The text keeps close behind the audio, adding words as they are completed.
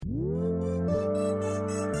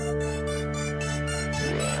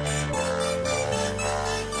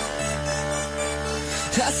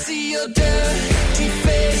your dirty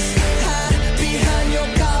face, hide behind your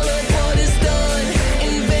collar. What is done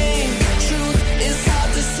in vain? Truth is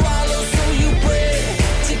hard to swallow, so you pray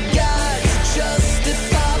to God to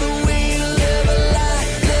justify the way you live a lie,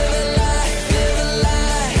 live a lie, live a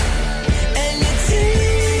lie. And you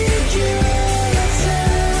take your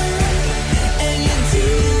time, and you do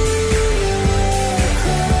your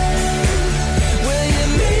crime. Well, you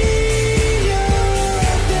made your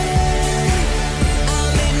bed, I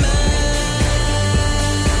made mine.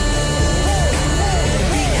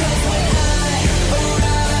 Because when I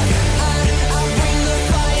arrive, I bring the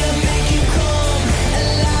fire, make you come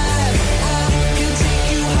alive. I can take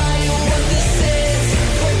you higher. What this is,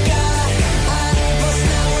 forgot. I must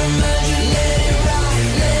now remind you. Let it rock,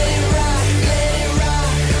 let it rock, let it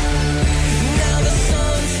rock. Now the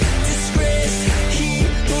son's disgrace. He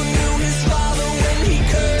who knew his father when he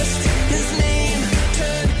cursed his name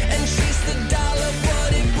turned and chased the dollar,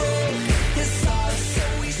 but it broke his heart.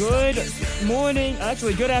 So he Good morning,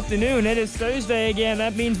 actually good afternoon. It is Thursday again.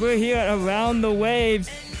 That means we're here at Around the Waves.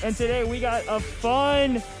 And today we got a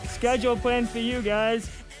fun schedule planned for you guys.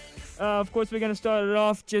 Of course, we're going to start it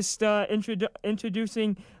off just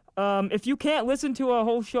introducing. If you can't listen to our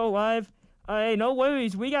whole show live, hey, no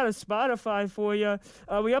worries. We got a Spotify for you.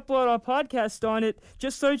 We upload our podcast on it.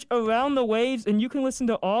 Just search Around the Waves, and you can listen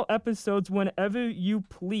to all episodes whenever you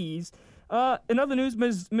please. In other news,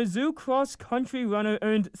 Mizzou cross-country runner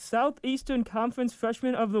earned Southeastern Conference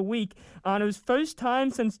Freshman of the Week honors first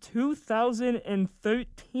time since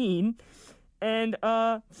 2013. And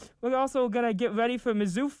we're also gonna get ready for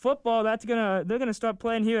Mizzou football. They're gonna start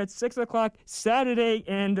playing here at 6:00 Saturday,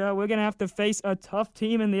 and we're gonna have to face a tough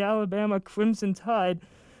team in the Alabama Crimson Tide.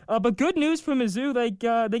 But good news for Mizzou, they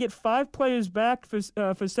get 5 players back for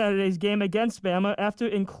Saturday's game against Bama after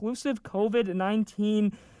inclusive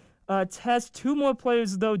COVID-19 tests. 2 more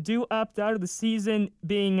players though do opt out of the season,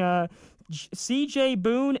 being C.J.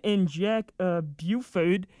 Boone and Jack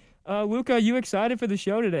Buford. Luke, are you excited for the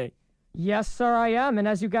show today? Yes, sir, I am. And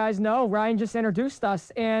as you guys know, Ryan just introduced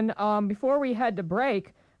us. And before we head to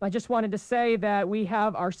break, I just wanted to say that we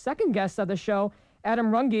have our second guest of the show, Adam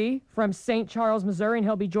Runge from St. Charles, Missouri, and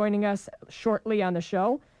he'll be joining us shortly on the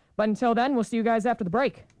show. But until then, we'll see you guys after the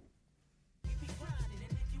break.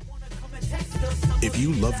 If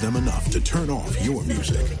you love them enough to turn off your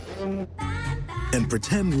music and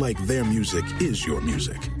pretend like their music is your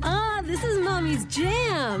music, This is Mommy's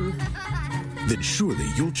jam. then surely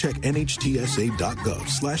you'll check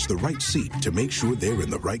nhtsa.gov/the right seat to make sure they're in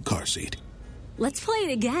the right car seat. Let's play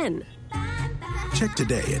it again. Check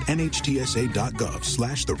today at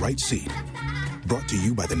nhtsa.gov/the right seat. Brought to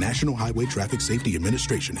you by the National Highway Traffic Safety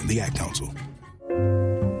Administration and the Ad Council.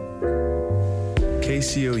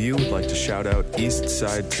 KCOU would like to shout out East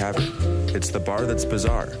Side Tavern. It's the bar that's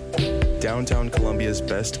bizarre. Downtown Columbia's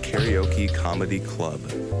best karaoke comedy club.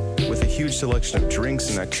 With a huge selection of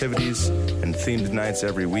drinks and activities and themed nights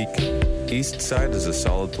every week, East Side is a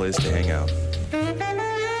solid place to hang out.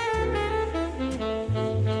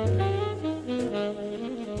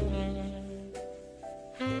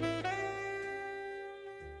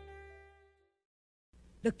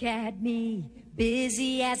 Look at me,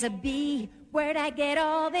 busy as a bee. Where'd I get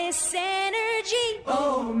all this energy?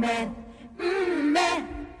 Oh, man,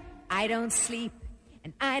 man. I don't sleep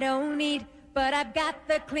and I don't eat, but I've got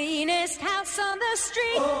the cleanest house on the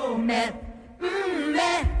street. Oh, man,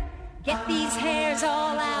 man. Get these hairs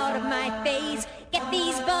all out of my face. Get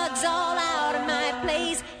these bugs all out of my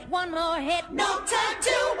place. One more hit, no time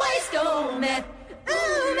to waste. Oh, man,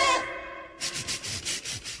 man.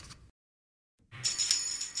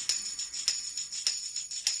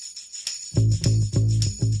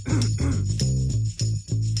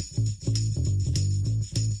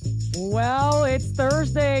 Well, it's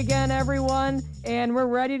Thursday again, everyone, and we're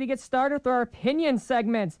ready to get started with our opinion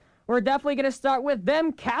segments. We're definitely going to start with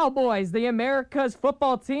them Cowboys, the America's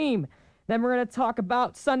football team. Then we're going to talk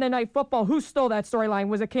about Sunday Night Football. Who stole that storyline?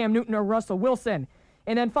 Was it Cam Newton or Russell Wilson?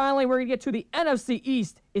 And then finally, we're going to get to the NFC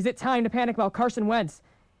East. Is it time to panic about Carson Wentz?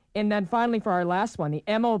 And then finally, for our last one, the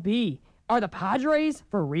MLB. Are the Padres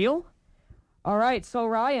for real? All right, so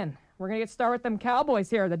Ryan, we're going to get started with them Cowboys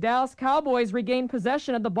here. The Dallas Cowboys regained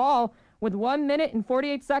possession of the ball with 1 minute and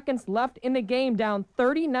 48 seconds left in the game, down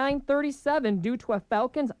 39-37 due to a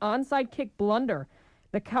Falcons onside kick blunder.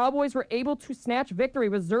 The Cowboys were able to snatch victory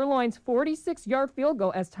with Zerloin's 46-yard field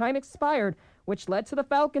goal as time expired, which led to the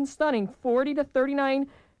Falcons' stunning 40-39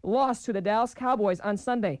 loss to the Dallas Cowboys on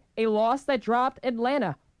Sunday, a loss that dropped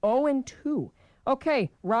Atlanta 0-2.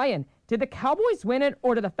 Okay, Ryan, did the Cowboys win it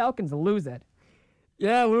or did the Falcons lose it?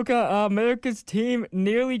 Yeah, Luca, America's team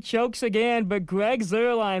nearly chokes again, but Greg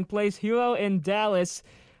Zuerlein plays hero in Dallas.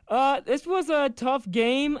 This was a tough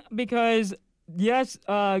game because, yes,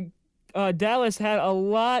 Dallas had a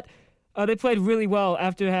lot. They played really well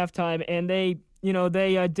after halftime, and they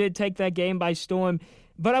did take that game by storm.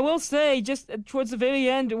 But I will say, just towards the very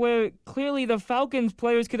end, where clearly the Falcons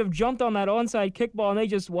players could have jumped on that onside kickball and they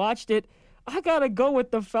just watched it, I gotta go with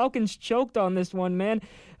the Falcons choked on this one, man.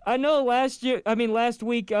 I know last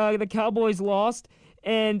week the Cowboys lost,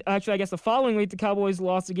 and actually I guess the following week the Cowboys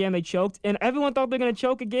lost again. They choked, and everyone thought they were going to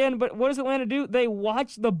choke again. But what does Atlanta do? They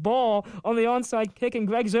watch the ball on the onside kick, and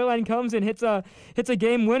Greg Zuerlein comes and hits a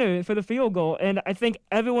game winner for the field goal. And I think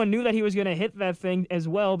everyone knew that he was going to hit that thing as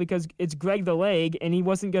well because it's Greg the leg, and he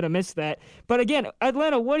wasn't going to miss that. But again,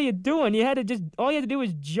 Atlanta, what are you doing? All you had to do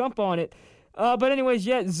was jump on it. But anyways,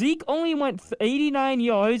 yeah, Zeke only went 89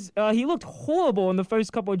 yards. He looked horrible in the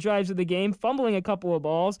first couple of drives of the game, fumbling a couple of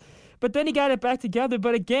balls. But then he got it back together.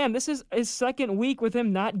 But again, this is his second week with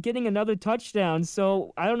him not getting another touchdown.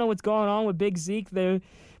 So I don't know what's going on with Big Zeke there.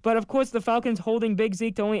 But, of course, the Falcons holding Big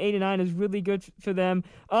Zeke to only 89 is really good for them.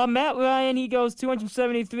 Matt Ryan, he goes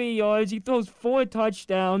 273 yards. He throws 4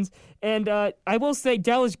 touchdowns. And I will say,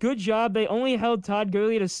 Dallas, good job. They only held Todd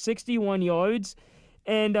Gurley to 61 yards.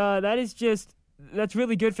 And that's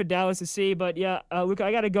really good for Dallas to see. But, yeah, Luca,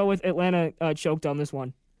 I got to go with Atlanta choked on this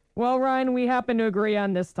one. Well, Ryan, we happen to agree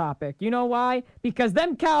on this topic. You know why? Because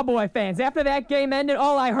them Cowboy fans, after that game ended,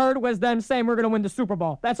 all I heard was them saying we're going to win the Super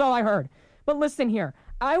Bowl. That's all I heard. But listen here.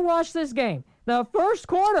 I watched this game. The first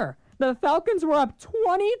quarter, the Falcons were up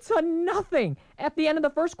 20-0 at the end of the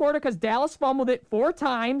first quarter because Dallas fumbled it 4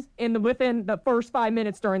 times within the first 5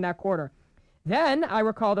 minutes during that quarter. Then I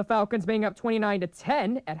recall the Falcons being up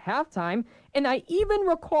 29-10 at halftime, and I even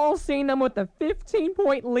recall seeing them with a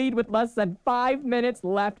 15-point lead with less than 5 minutes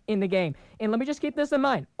left in the game. And let me just keep this in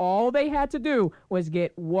mind. All they had to do was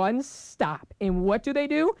get one stop. And what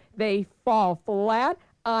do? They fall flat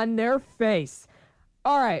on their face.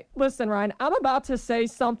 All right, listen, Ryan, I'm about to say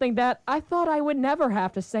something that I thought I would never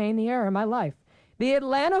have to say in the air in my life. The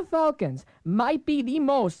Atlanta Falcons might be the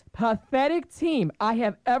most pathetic team I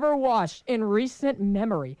have ever watched in recent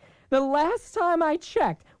memory. The last time I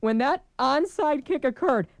checked, when that onside kick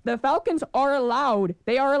occurred, the Falcons are allowed,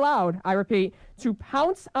 I repeat, to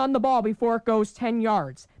pounce on the ball before it goes 10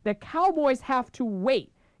 yards. The Cowboys have to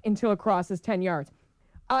wait until it crosses 10 yards.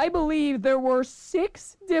 I believe there were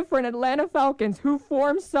 6 different Atlanta Falcons who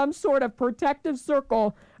formed some sort of protective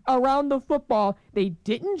circle around the football. They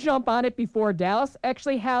didn't jump on it before Dallas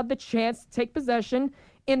actually had the chance to take possession.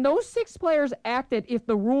 And those 6 players acted if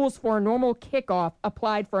the rules for a normal kickoff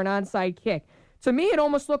applied for an onside kick. To me, it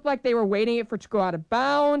almost looked like they were waiting for it to go out of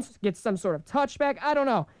bounds, get some sort of touchback. I don't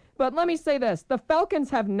know. But let me say this. The Falcons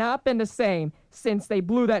have not been the same since they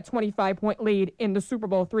blew that 25-point lead in the Super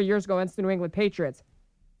Bowl 3 years ago against the New England Patriots.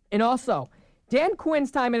 And also, Dan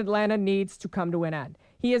Quinn's time in Atlanta needs to come to an end.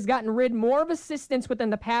 He has gotten rid more of assistants within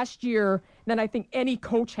the past year than I think any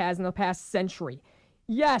coach has in the past century.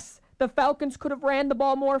 Yes, the Falcons could have ran the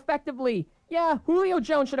ball more effectively. Yeah, Julio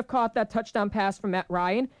Jones should have caught that touchdown pass from Matt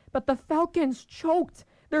Ryan, but the Falcons choked.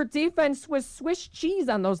 Their defense was Swiss cheese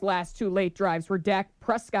on those last 2 late drives where Dak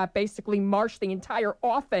Prescott basically marched the entire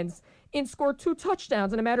offense and scored 2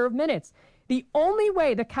 touchdowns in a matter of minutes. The only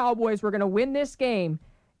way the Cowboys were going to win this game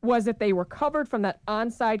was if they were covered from that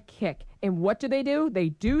onside kick. And what do? They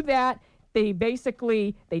do that. They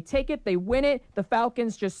take it, they win it. The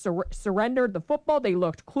Falcons just surrendered the football. They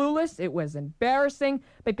looked clueless. It was embarrassing.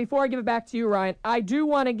 But before I give it back to you, Ryan, I do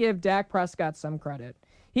want to give Dak Prescott some credit.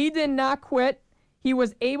 He did not quit. He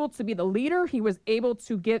was able to be the leader. He was able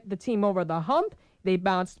to get the team over the hump. They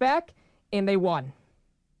bounced back, and they won.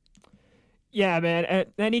 Yeah, man.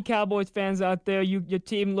 Any Cowboys fans out there, your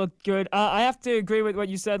team looked good. I have to agree with what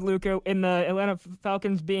you said, Luca, in the Atlanta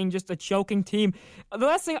Falcons being just a choking team.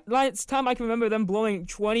 The last time I can remember them blowing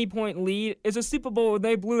 20-point lead is a Super Bowl when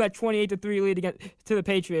they blew that 28-3 lead to the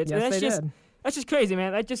Patriots. Yes, they did. That's just crazy,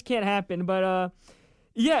 man. That just can't happen. But,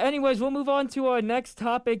 yeah, anyways, we'll move on to our next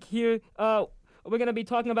topic here. We're going to be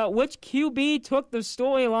talking about which QB took the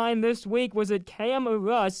storyline this week. Was it Cam or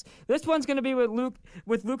Russ? This one's going to be with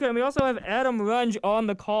Luca, and we also have Adam Runge on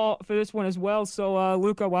the call for this one as well. So,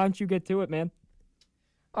 Luca, why don't you get to it, man?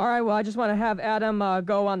 All right, well, I just want to have Adam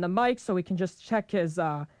go on the mic so we can just check his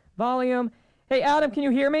volume. Hey, Adam, can you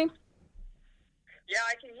hear me? Yeah,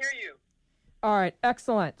 I can hear you. All right,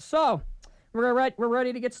 excellent. So, we're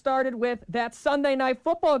ready to get started with that Sunday night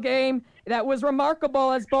football game that was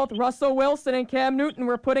remarkable as both Russell Wilson and Cam Newton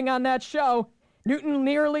were putting on that show. Newton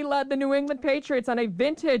nearly led the New England Patriots on a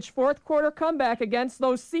vintage fourth-quarter comeback against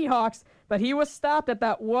those Seahawks, but he was stopped at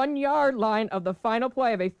that 1-yard line of the final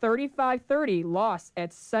play of a 35-30 loss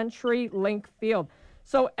at CenturyLink Field.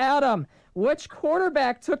 So, Adam, which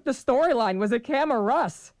quarterback took the storyline? Was it Cam or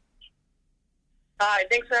Russ? Hi,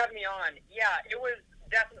 thanks for having me on. Yeah, it was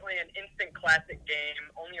definitely an instant classic game.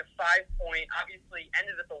 Only a 5-point, obviously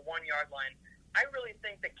ended at the 1-yard line. I really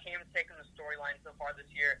think that Cam's taken the storyline so far this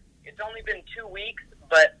year. It's only been 2 weeks,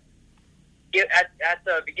 but at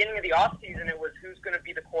the beginning of the offseason, it was who's going to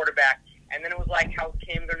be the quarterback. And then it was like, how's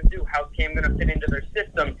Cam going to do? How's Cam going to fit into their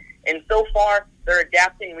system? And so far, they're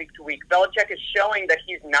adapting week to week. Belichick is showing that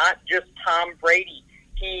he's not just Tom Brady.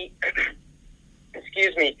 He's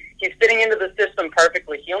fitting into the system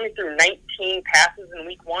perfectly. He only threw 19 passes in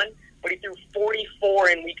week 1, but he threw 44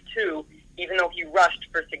 in week 2, even though he rushed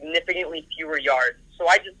for significantly fewer yards. So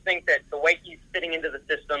I just think that the way he's fitting into the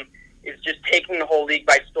system is just taking the whole league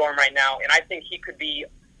by storm right now, and I think he could be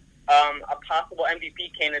a possible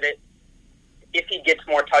MVP candidate if he gets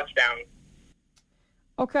more touchdowns.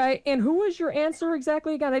 Okay, and who was your answer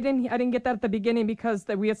exactly again? I didn't get that at the beginning because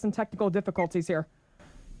we had some technical difficulties here.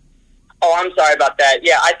 Oh, I'm sorry about that.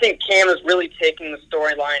 Yeah, I think Cam is really taking the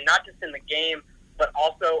storyline, not just in the game, but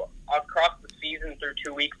also across the season through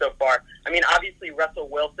 2 weeks so far. I mean, obviously Russell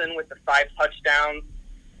Wilson with the 5 touchdowns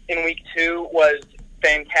in week 2 was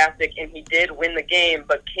fantastic, and he did win the game,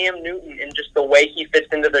 but Cam Newton and just the way he fits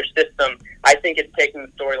into their system, I think it's taking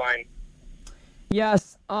the storyline.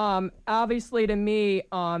 Yes, obviously to me,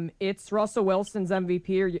 it's Russell Wilson's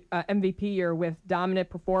MVP year with dominant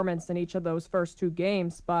performance in each of those first 2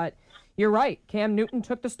 games, but you're right. Cam Newton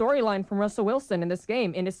took the storyline from Russell Wilson in this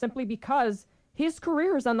game, and it's simply because his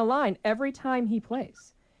career is on the line every time he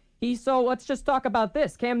plays. So let's just talk about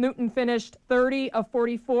this. Cam Newton finished 30 of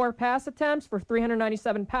 44 pass attempts for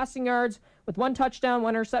 397 passing yards with 1 touchdown,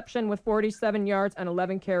 1 interception with 47 yards and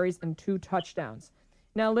 11 carries and 2 touchdowns.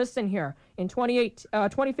 Now listen here. In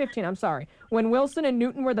 2015, when Wilson and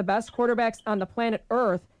Newton were the best quarterbacks on the planet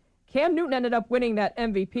Earth, Cam Newton ended up winning that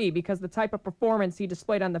MVP because of the type of performance he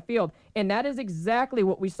displayed on the field. And that is exactly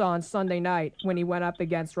what we saw on Sunday night when he went up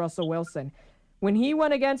against Russell Wilson. When he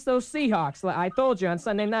went against those Seahawks, I told you on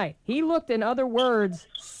Sunday night, he looked, in other words,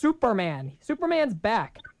 Superman. Superman's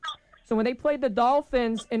back. So when they played the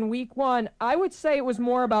Dolphins in week 1, I would say it was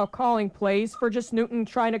more about calling plays for just Newton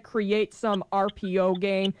trying to create some RPO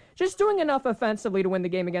game, just doing enough offensively to win the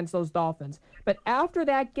game against those Dolphins. But after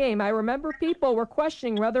that game, I remember people were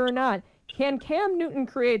questioning whether or not can Cam Newton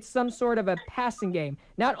create some sort of a passing game,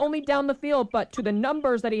 not only down the field, but to the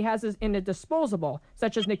numbers that he has in the disposable,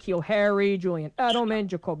 such as N'Keal Harry, Julian Edelman,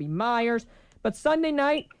 Jacoby Myers. But Sunday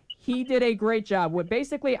night, he did a great job. What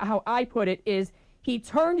basically, how I put it, is he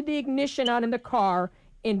turned the ignition on in the car,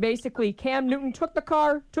 and basically Cam Newton took the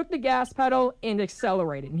car, took the gas pedal, and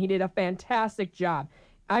accelerated. And he did a fantastic job.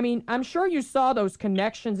 I mean, I'm sure you saw those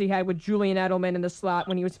connections he had with Julian Edelman in the slot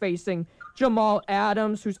when he was facing Jamal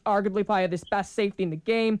Adams, who's arguably probably the best safety in the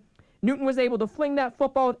game. Newton was able to fling that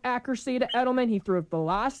football with accuracy to Edelman. He threw with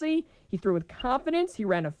velocity. He threw with confidence. He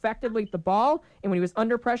ran effectively at the ball. And when he was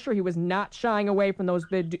under pressure, he was not shying away from those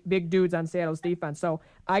big dudes on Seattle's defense. So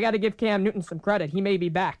I got to give Cam Newton some credit. He may be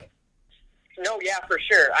back. No, yeah, for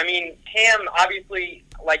sure. I mean, Cam, obviously,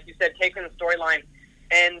 like you said, taking the storyline.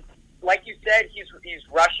 And like you said, he's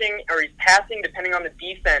rushing or he's passing depending on the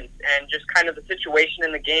defense and just kind of the situation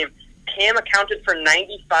in the game. Cam accounted for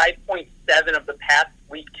 95.7 of the past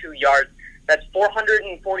week 2 yards. That's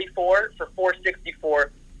 444 for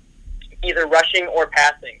 464, either rushing or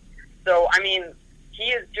passing. So, I mean, he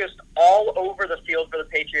is just all over the field for the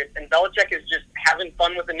Patriots, and Belichick is just having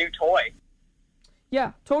fun with a new toy.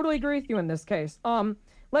 Yeah, totally agree with you in this case.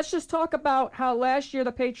 Let's just talk about how last year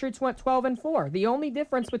the Patriots went 12-4. The only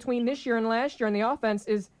difference between this year and last year in the offense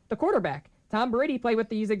is the quarterback. Tom Brady played with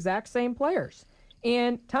these exact same players.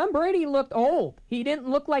 And Tom Brady looked old. He didn't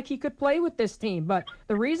look like he could play with this team. But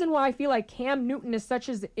the reason why I feel like Cam Newton is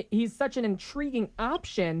he's such an intriguing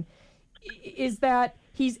option is that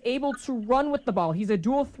he's able to run with the ball. He's a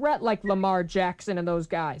dual threat like Lamar Jackson and those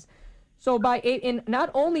guys. So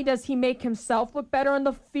not only does he make himself look better on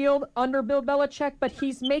the field under Bill Belichick, but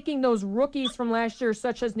he's making those rookies from last year,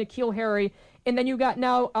 such as N'Keal Harry, and then you got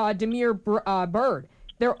now Damiere Byrd.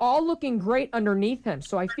 They're all looking great underneath him.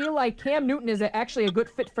 So I feel like Cam Newton is actually a good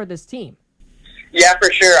fit for this team. Yeah,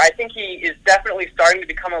 for sure. I think he is definitely starting to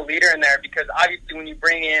become a leader in there because obviously when you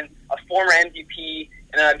bring in a former MVP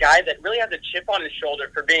and a guy that really has a chip on his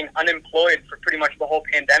shoulder for being unemployed for pretty much the whole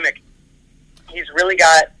pandemic, he's really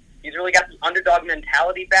got the underdog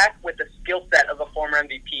mentality back with the skill set of a former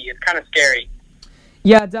MVP. It's kind of scary.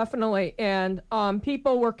 Yeah, definitely. And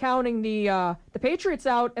people were counting the Patriots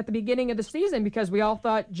out at the beginning of the season because we all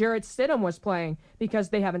thought Jarrett Stidham was playing because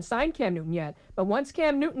they haven't signed Cam Newton yet. But once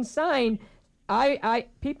Cam Newton signed, I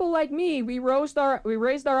people like me, we raised our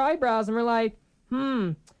eyebrows and we're like,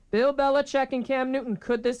 Bill Belichick and Cam Newton,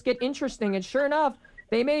 could this get interesting? And sure enough,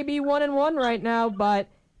 they may be 1-1 right now, but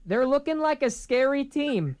they're looking like a scary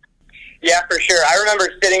team. Yeah, for sure. I remember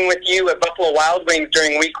sitting with you at Buffalo Wild Wings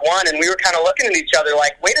during week 1, and we were kind of looking at each other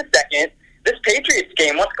like, wait a second, this Patriots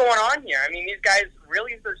game, what's going on here? I mean, these guys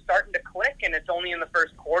really are starting to click, and it's only in the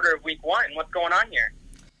first quarter of week 1. What's going on here?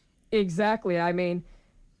 Exactly. I mean,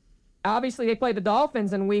 obviously they played the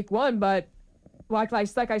Dolphins in week 1, but like I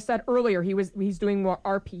said earlier, he's doing more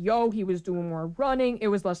RPO, he was doing more running, it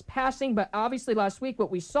was less passing, but obviously last week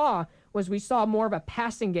what we saw more of a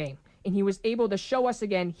passing game. And he was able to show us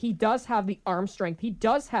again he does have the arm strength. He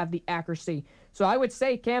does have the accuracy. So I would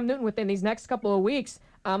say Cam Newton within these next couple of weeks,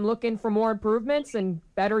 I'm looking for more improvements and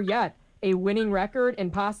better yet, a winning record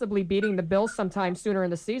and possibly beating the Bills sometime sooner in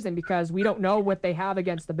the season because we don't know what they have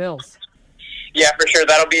against the Bills. Yeah, for sure.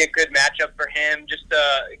 That'll be a good matchup for him just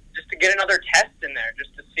to get another test in there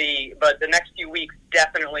just to see. But the next few weeks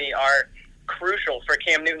definitely are crucial for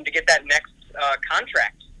Cam Newton to get that next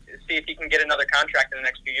contract, see if he can get another contract in the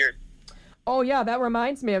next few years. Oh, yeah, that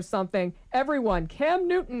reminds me of something. Everyone, Cam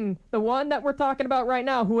Newton, the one that we're talking about right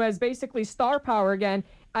now, who has basically star power again,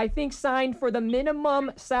 I think signed for the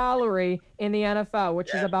minimum salary in the NFL,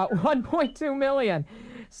 which is about $1.2 million.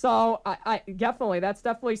 So I definitely, that's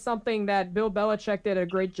definitely something that Bill Belichick did a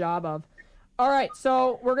great job of. All right,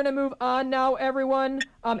 so we're going to move on now, everyone.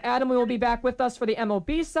 Adam will be back with us for the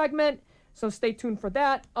MLB segment. So stay tuned for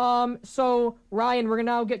that. So Ryan, we're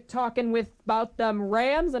gonna now get talking about them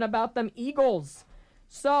Rams and about them Eagles.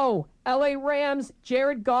 So LA Rams,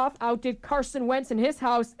 Jared Goff outdid Carson Wentz in his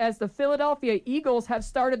house as the Philadelphia Eagles have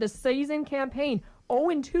started the season campaign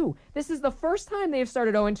 0-2. This is the first time they've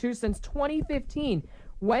started 0-2 since 2015.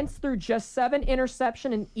 Wentz threw just 7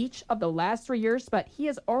 interceptions in each of the last 3 years, but he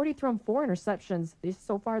has already thrown 4 interceptions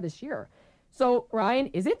so far this year. So Ryan,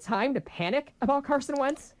 is it time to panic about Carson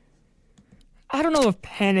Wentz? I don't know if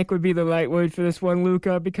panic would be the right word for this one,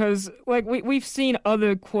 Luca, because like we've seen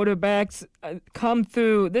other quarterbacks come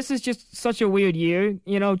through. This is just such a weird year,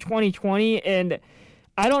 2020, and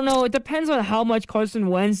I don't know. It depends on how much Carson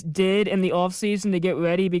Wentz did in the offseason to get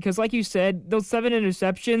ready, because like you said, those 7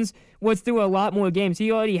 interceptions was through a lot more games. He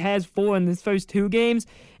already has 4 in his first 2 games,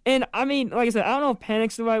 and I mean, like I said, I don't know if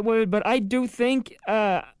panic's the right word, but I do think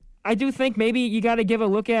maybe you got to give a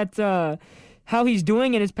look at how he's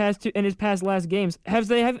doing in his past last games. Have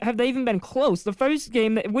they even been close? The first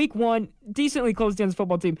game, week 1, decently close against the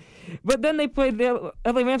football team, but then they played the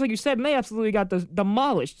LA Rams, like you said, and they absolutely got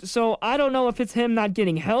demolished. So I don't know if it's him not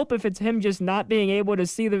getting help, if it's him just not being able to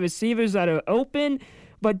see the receivers that are open,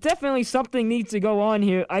 but definitely something needs to go on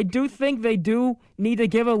here. I do think they do need to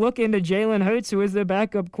give a look into Jalen Hurts, who is their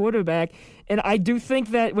backup quarterback, and I do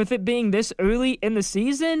think that with it being this early in the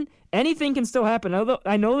season, anything can still happen. Although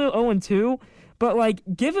I know they're 0-2, but like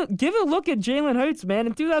give a look at Jalen Hurts, man.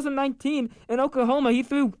 In 2019 in Oklahoma, he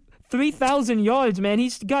threw 3,000 yards, man.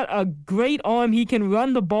 He's got a great arm. He can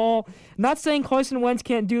run the ball. Not saying Carson Wentz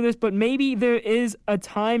can't do this, but maybe there is a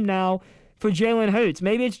time now for Jalen Hurts.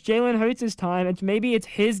 Maybe it's Jalen Hurts' time. Maybe it's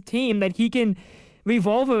his team that he can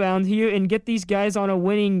revolve around here and get these guys on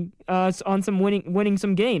winning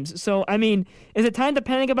some games. So, I mean, is it time to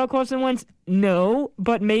panic about Carson Wentz? No,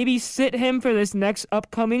 but maybe sit him for this next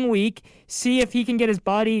upcoming week, see if he can get his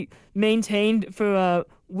body maintained for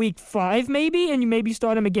week 5 maybe, and you maybe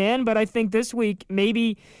start him again. But I think this week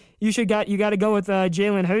maybe you got to go with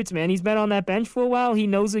Jalen Hurts, man. He's been on that bench for a while. He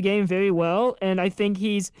knows the game very well, and I think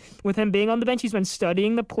with him being on the bench, he's been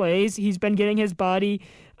studying the plays. He's been getting his body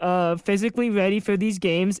physically ready for these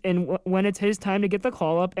games, and when it's his time to get the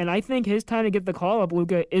call up, and I think his time to get the call up,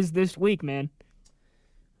 Luca, is this week, man.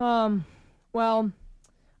 Well,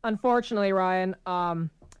 unfortunately, Ryan, I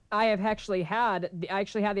actually had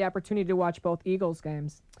the opportunity to watch both Eagles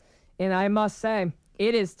games, and I must say,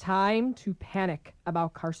 it is time to panic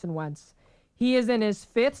about Carson Wentz. He is in his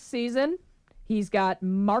 5th season. He's got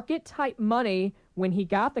market-type money when he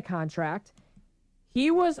got the contract. He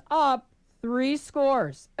was up 3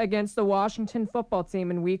 scores against the Washington football team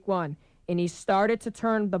in week 1, and he started to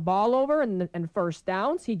turn the ball over in first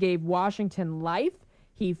downs. He gave Washington life.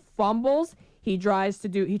 He fumbles. He tries to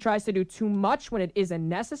do too much when it isn't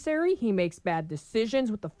necessary. He makes bad decisions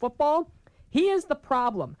with the football. He is the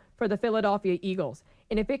problem for the Philadelphia Eagles.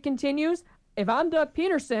 And if it continues, if I'm Doug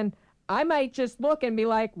Peterson, I might just look and be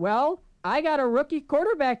like, well, I got a rookie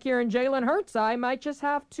quarterback here in Jalen Hurts. I might just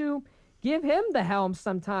have to Give him the helm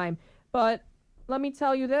sometime. But let me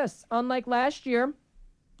tell you this. Unlike last year,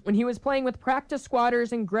 when he was playing with practice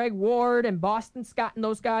squatters and Greg Ward and Boston Scott and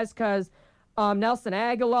those guys, because Nelson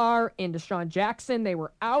Aguilar and Deshaun Jackson, they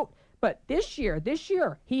were out. But this year,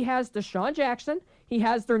 he has Deshaun Jackson. He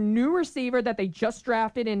has their new receiver that they just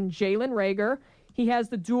drafted in Jalen Reagor. He has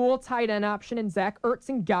the dual tight end option in Zach Ertz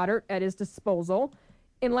and Goddard at his disposal.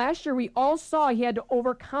 And last year, we all saw he had to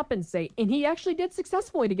overcompensate, and he actually did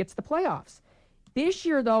successfully to get to the playoffs. This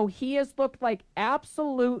year, though, he has looked like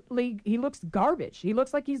he looks garbage. He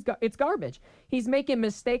looks like it's garbage. He's making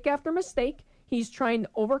mistake after mistake. He's trying to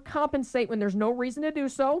overcompensate when there's no reason to do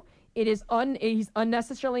so. He's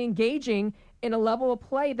unnecessarily engaging in a level of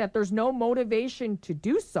play that there's no motivation to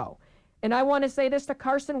do so. And I want to say this to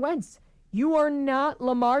Carson Wentz. You are not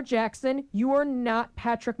Lamar Jackson. You are not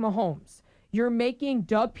Patrick Mahomes. You're making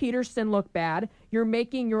Doug Peterson look bad. You're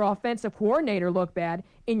making your offensive coordinator look bad.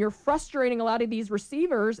 And you're frustrating a lot of these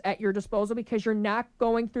receivers at your disposal because you're not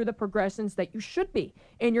going through the progressions that you should be.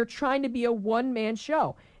 And you're trying to be a one-man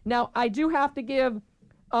show. Now, I do have to give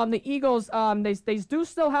the Eagles, they do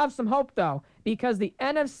still have some hope, though, because the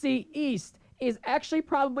NFC East is actually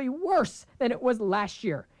probably worse than it was last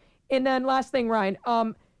year. And then last thing, Ryan,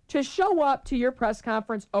 to show up to your press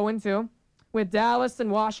conference 0-2 with Dallas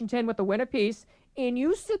and Washington with the win apiece, and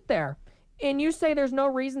you sit there and you say there's no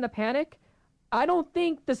reason to panic, I don't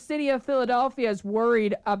think the city of Philadelphia is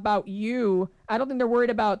worried about you. I don't think they're worried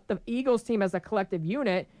about the Eagles team as a collective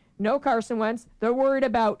unit. No, Carson Wentz, they're worried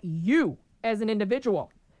about you as an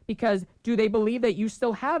individual. Because do they believe that you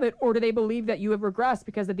still have it, or do they believe that you have regressed?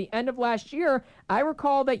 Because at the end of last year, I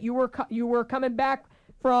recall that you were coming back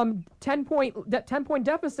from 10-point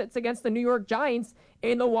deficits against the New York Giants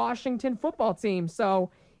in the Washington football team.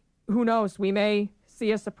 So who knows? We may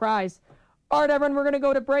see a surprise. All right, everyone, we're going to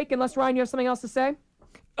go to break. Unless, Ryan, you have something else to say?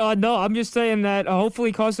 No, I'm just saying that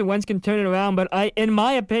hopefully Carson Wentz can turn it around. But in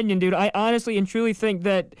my opinion, dude, I honestly and truly think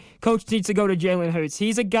that Coach needs to go to Jalen Hurts.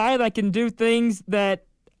 He's a guy that can do things that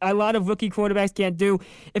a lot of rookie quarterbacks can't do.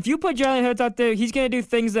 If you put Jalen Hurts out there, he's going to do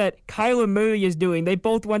things that Kyler Murray is doing. They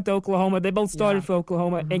both went to Oklahoma. They both started for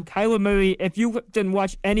Oklahoma. Mm-hmm. And Kyler Murray, if you didn't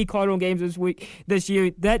watch any Cardinal games this year,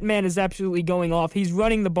 that man is absolutely going off. He's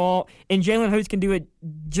running the ball, and Jalen Hurts can do it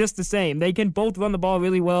just the same. They can both run the ball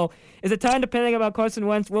really well. Is it time to panic about Carson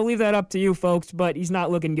Wentz? We'll leave that up to you, folks, but he's not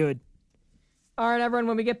looking good. All right, everyone,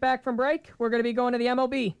 when we get back from break, we're going to be going to the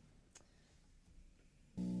MLB.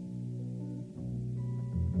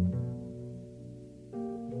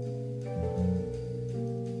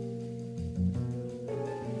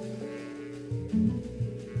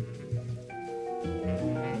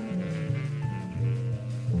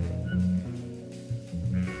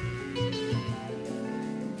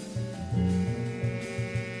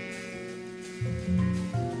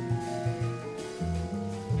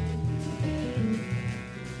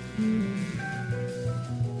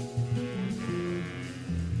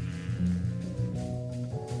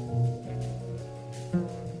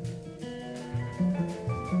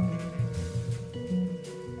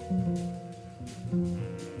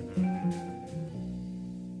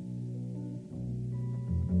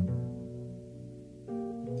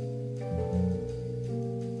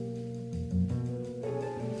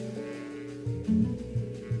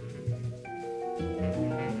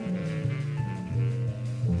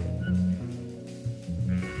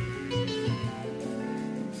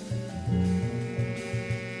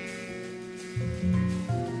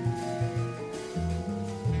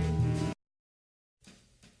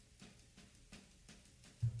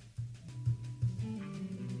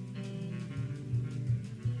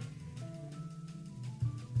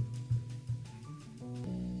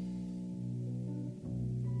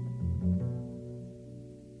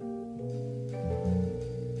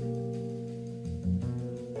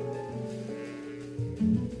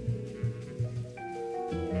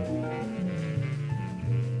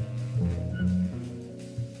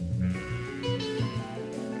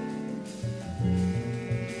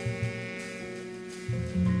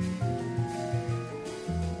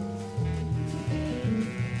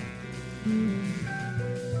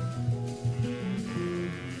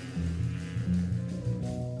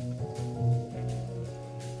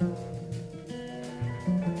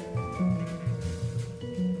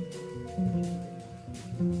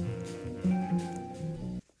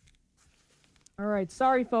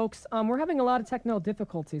 Sorry, folks. We're having a lot of technical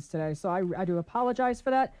difficulties today, so I do apologize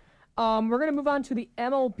for that. We're going to move on to the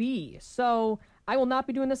MLB. So I will not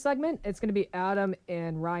be doing this segment. It's going to be Adam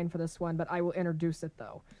and Ryan for this one, but I will introduce it,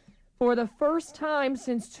 though. For the first time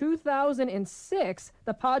since 2006,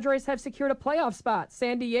 the Padres have secured a playoff spot.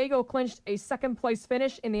 San Diego clinched a second-place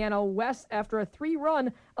finish in the NL West after a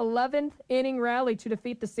 3-run 11th-inning rally to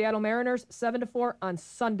defeat the Seattle Mariners 7-4 on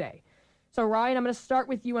Sunday. So, Ryan, I'm going to start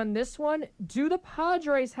with you on this one. Do the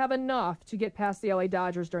Padres have enough to get past the LA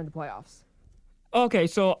Dodgers during the playoffs? Okay,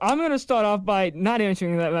 so I'm going to start off by not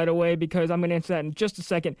answering that right away because I'm going to answer that in just a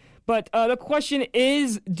second. But the question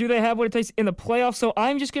is, do they have what it takes in the playoffs? So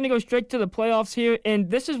I'm just going to go straight to the playoffs here,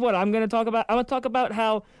 and this is what I'm going to talk about. I'm going to talk about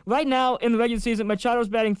how right now in the regular season, Manny Machado's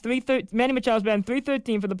batting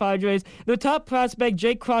 .313 for the Padres. The top prospect,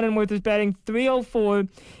 Jake Cronenworth, is batting .304,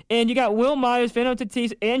 and you got Will Myers, Fernando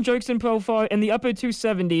Tatis, and Jurickson Profar in the upper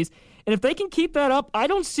 270s. And if they can keep that up, I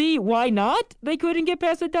don't see why not. They couldn't get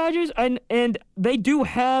past the Dodgers, and they do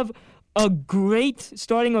have a great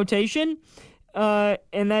starting rotation.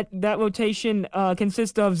 And that rotation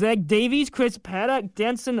consists of Zach Davies, Chris Paddock,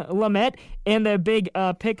 Danson Lamet, and their big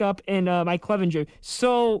pickup in Mike Clevenger.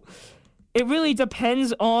 So it really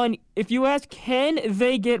depends on, if you ask, can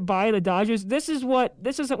they get by the Dodgers? This is what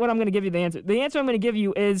I'm going to give you the answer. The answer I'm going to give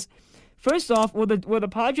you is, first off, will the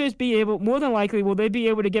Padres be able, more than likely, will they be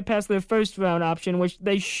able to get past their first round option, which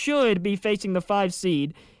they should be facing the 5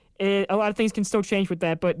 seed. A lot of things can still change with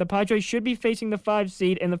that, but the Padres should be facing the 5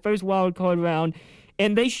 seed in the first wild card round,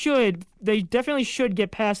 and they definitely should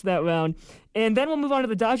get past that round. And then we'll move on to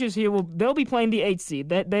the Dodgers here. They'll be playing the 8th seed.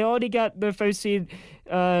 They already got their first seed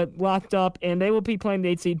locked up, and they will be playing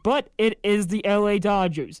the 8th seed, but it is the LA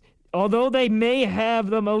Dodgers. Although they may have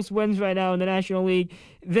the most wins right now in the National League,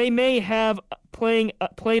 they may have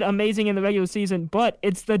played amazing in the regular season, but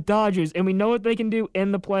it's the Dodgers, and we know what they can do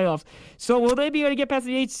in the playoffs. So will they be able to get past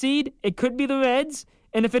the 8th seed? It could be the Reds,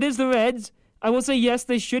 and if it is the Reds, I will say yes,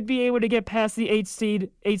 they should be able to get past the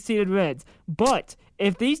 8-seeded Reds. But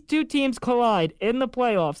if these two teams collide in the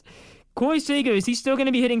playoffs, Corey Seager, is he still going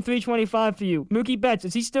to be hitting .325 for you? Mookie Betts,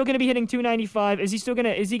 is he still going to be hitting .295? Is he going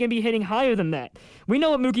to be hitting higher than that? We know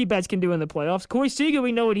what Mookie Betts can do in the playoffs. Corey Seager,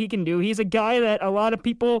 we know what he can do. He's a guy that a lot of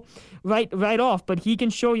people write off, but he can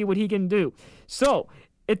show you what he can do. So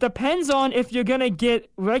it depends on if you're going to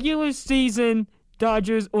get regular season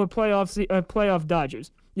Dodgers or playoff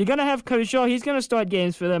Dodgers. You're going to have Kershaw. He's going to start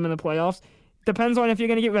games for them in the playoffs. Depends on if you're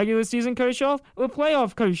going to get regular season Kershaw or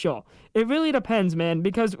playoff Kershaw. It really depends, man,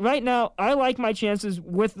 because right now I like my chances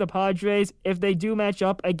with the Padres if they do match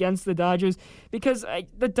up against the Dodgers, because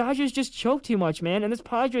the Dodgers just choke too much, man, and this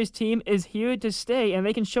Padres team is here to stay, and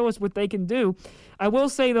they can show us what they can do. I will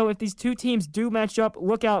say, though, if these two teams do match up,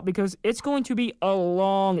 look out, because it's going to be a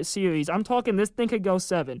long series. I'm talking this thing could go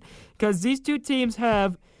 7, because these two teams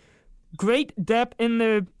have great depth in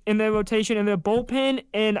their rotation, in their bullpen,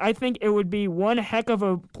 and I think it would be one heck of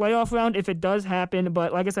a playoff round if it does happen.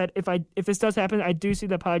 But like I said, if this does happen, I do see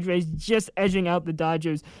the Padres just edging out the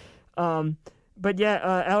Dodgers. But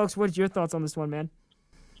yeah, Alex, what's your thoughts on this one, man?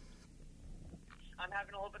 I'm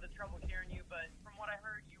having a little bit of trouble hearing you, but from what I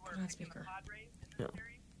heard, you were picking the Padres in this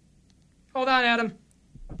series. Hold on, Adam.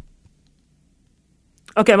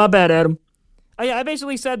 Okay, my bad, Adam. I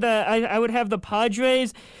basically said that I would have the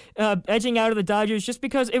Padres edging out of the Dodgers just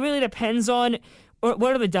because it really depends on what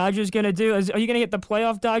are the Dodgers going to do. Are you going to get the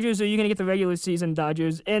playoff Dodgers or are you going to get the regular season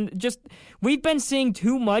Dodgers? And just we've been seeing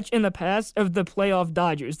too much in the past of the playoff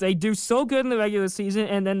Dodgers. They do so good in the regular season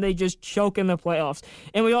and then they just choke in the playoffs.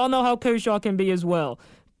 And we all know how Kershaw can be as well.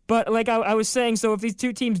 But like I was saying, so if these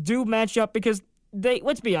two teams do match up, because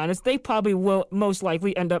let's be honest, they probably will most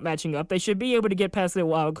likely end up matching up. They should be able to get past their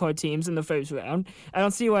wild card teams in the first round. I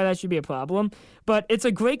don't see why that should be a problem. But it's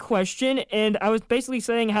a great question, and I was basically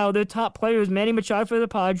saying how their top players, Manny Machado for the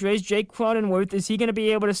Padres, Jake Cronenworth, is he going to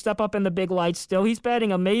be able to step up in the big lights still? He's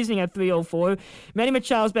batting amazing at .304. Manny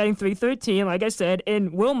Machado's batting .313, like I said,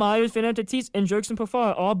 and Will Myers, Fernando Tatis, and Jurickson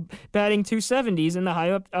Profar all batting .270s in the high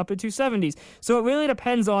upper .270s. So it really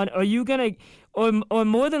depends on, are you going to, or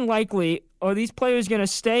more than likely, are these players going to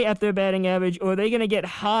stay at their batting average, or are they going to get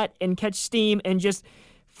hot and catch steam and just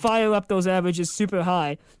fire up those averages super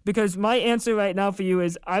high? Because my answer right now for you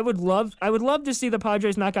is I would love to see the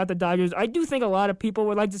Padres knock out the Dodgers. I do think a lot of people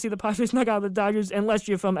would like to see the Padres knock out the Dodgers, unless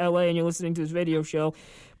you're from LA and you're listening to this radio show.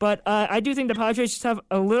 But I do think the Padres just have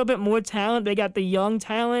a little bit more talent. They got the young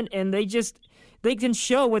talent, and they can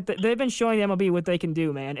show they've been showing the MLB what they can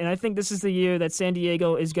do, man. And I think this is the year that San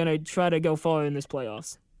Diego is going to try to go far in this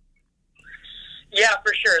playoffs. Yeah,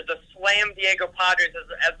 for sure. The Slam Diego Padres,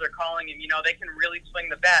 as they're calling him, they can really swing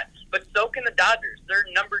the bat. But so can the Dodgers. They're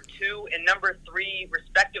number 2 and number 3,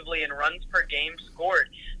 respectively, in runs per game scored.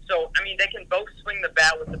 So, I mean, they can both swing the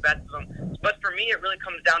bat with the best of them. But for me, it really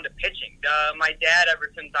comes down to pitching. My dad,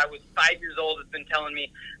 ever since I was 5 years old, has been telling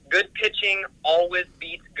me good pitching always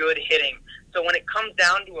beats good hitting. So when it comes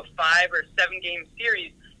down to a 5 or 7 game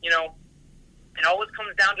series, it always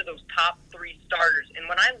comes down to those top 3 starters. And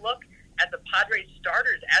when I look at the Padres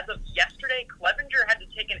starters, as of yesterday, Clevenger had to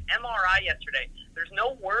take an MRI yesterday. There's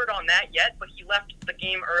no word on that yet, but he left the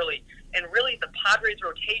game early. And really, the Padres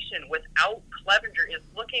rotation without Clevenger is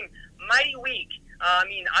looking mighty weak.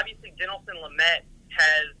 Obviously, Dinelson Lamet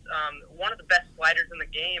has one of the best sliders in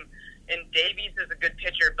the game, and Davies is a good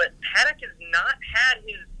pitcher. But Paddock has not had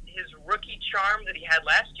his rookie charm that he had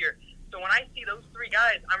last year. So when I see those 3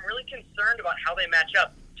 guys, I'm really concerned about how they match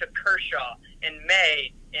up to Kershaw and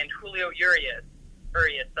May and Julio Urias.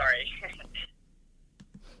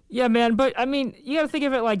 Yeah, man, but, you got to think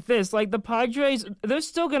of it like this. Like, the Padres, they're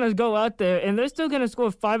still going to go out there, and they're still going to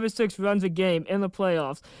score 5 or 6 runs a game in the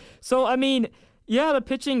playoffs. So, yeah, the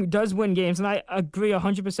pitching does win games, and I agree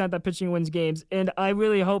 100% that pitching wins games. And I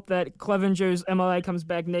really hope that Clevenger's MRI comes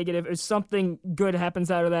back negative or something good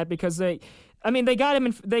happens out of that, because they got him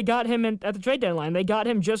at the trade deadline. They got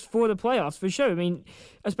him just for the playoffs, for sure.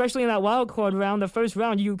 Especially in that wild card round, the first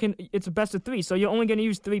round, it's a best of 3, so you're only going to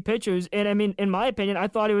use 3 pitchers. And in my opinion, I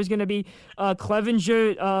thought it was going to be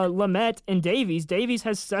Clevenger, Lamet, and Davies. Davies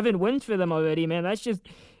has 7 wins for them already, man. That's just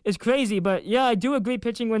is crazy. But yeah, I do agree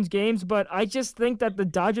pitching wins games, but I just think that the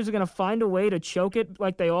Dodgers are going to find a way to choke it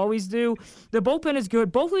like they always do. The bullpen is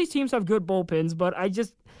good. Both of these teams have good bullpens, but I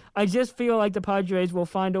just feel like the Padres will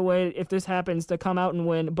find a way, if this happens, to come out and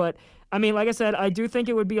win. But like I said, I do think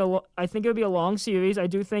it would be a long series. I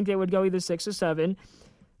do think they would go either 6 or 7.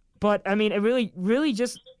 But it really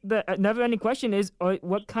just the never-ending question is,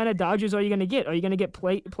 what kind of Dodgers are you going to get? Are you going to get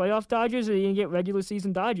playoff Dodgers, or are you going to get regular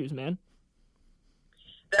season Dodgers, man?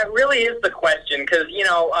 That really is the question, because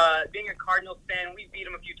being a Cardinals fan, we beat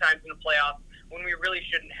them a few times in the playoffs when we really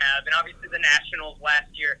shouldn't have, and obviously the Nationals last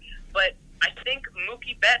year. But I think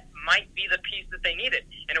Mookie Betts might be the piece that they needed,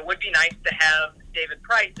 and it would be nice to have David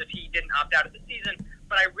Price if he didn't opt out of the season.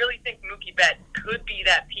 But I really think Mookie Betts could be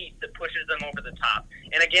that piece that pushes them over the top.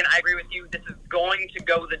 And again, I agree with you. This is going to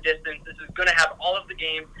go the distance. This is going to have all of the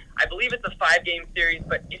games. I believe it's a 5-game series,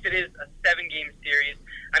 but if it is a 7-game series,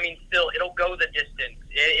 still, it'll go the distance.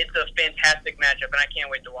 It's a fantastic matchup, and I can't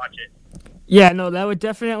wait to watch it. Yeah, no, that would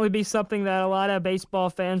definitely be something that a lot of baseball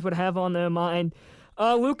fans would have on their mind.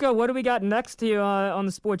 Luca, what do we got next here on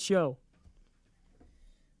the sports show?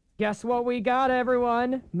 Guess what we got,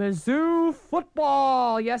 everyone? Mizzou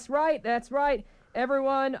football. Yes, right. That's right.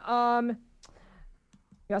 Everyone,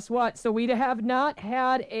 guess what? So we have not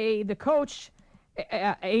had the coach,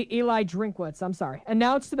 Eli Drinkwitz,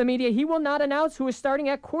 announced to the media he will not announce who is starting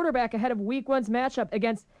at quarterback ahead of Week 1's matchup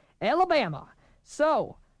against Alabama.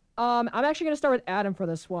 So, I'm actually going to start with Adam for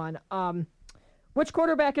this one. Which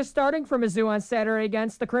quarterback is starting for Mizzou on Saturday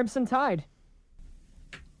against the Crimson Tide?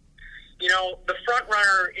 The front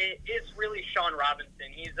runner is really Sean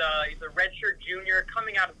Robinson. He's a redshirt junior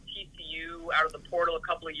coming out of TCU, out of the portal a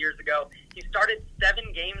couple of years ago. He started 7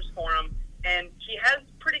 games for him, and he has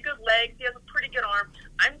pretty good legs. He has a pretty good arm.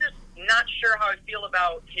 I'm just not sure how I feel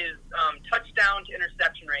about his touchdown to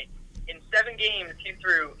interception rate. In 7 games, he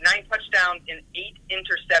threw 9 touchdowns and 8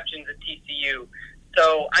 interceptions at TCU.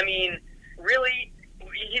 So, really,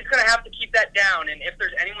 he's going to have to keep that down. And if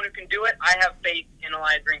there's anyone who can do it, I have faith in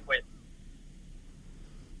Eli Drinkwitz.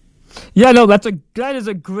 Yeah, no, that is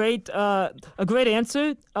a great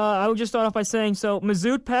answer. I would just start off by saying, so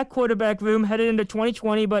Mizzou packed quarterback room headed into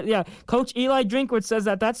 2020, but yeah, Coach Eli Drinkwitz says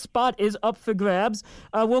that spot is up for grabs.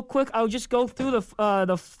 Real quick, I'll just go through the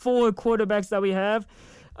 4 quarterbacks that we have.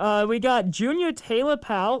 We got junior Taylor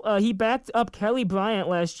Powell. He backed up Kelly Bryant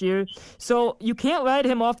last year, so you can't write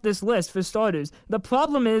him off this list for starters. The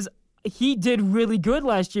problem is, he did really good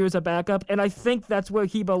last year as a backup, and I think that's where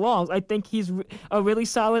he belongs. I think he's a really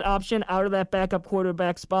solid option out of that backup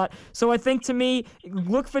quarterback spot. So I think, to me,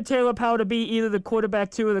 look for Taylor Powell to be either the quarterback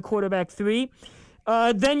 2 or the quarterback 3.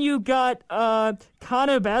 Then you got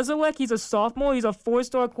Connor Bazelak. He's a sophomore. He's a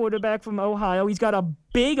 4-star quarterback from Ohio. He's got a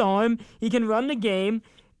big arm. He can run the game.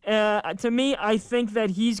 To me, I think that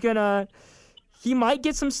he might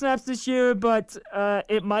get some snaps this year, but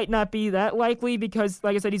it might not be that likely because,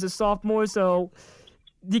 like I said, he's a sophomore, so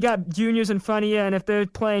you got juniors in front of you, and if they're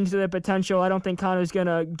playing to their potential, I don't think Connor's going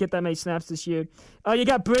to get that many snaps this year. You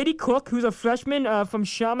got Brady Cook, who's a freshman from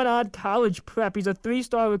Chaminade College Prep. He's a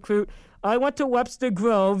 3-star recruit. I went to Webster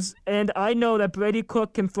Groves, and I know that Brady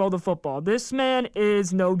Cook can throw the football. This man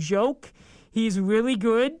is no joke. He's really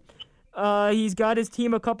good. He's got his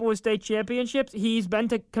team a couple of state championships. He's been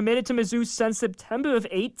committed to Mizzou since September of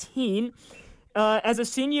 2018. As a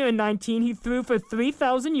senior in 19, he threw for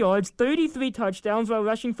 3,000 yards, 33 touchdowns, while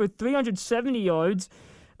rushing for 370 yards.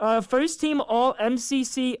 First-team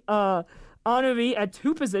All-MCC honoree at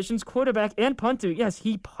 2 positions, quarterback and punter. Yes,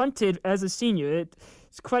 he punted as a senior.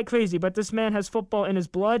 It's quite crazy, but this man has football in his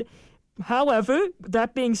blood. However,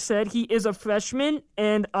 that being said, he is a freshman,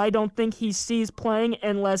 and I don't think he sees playing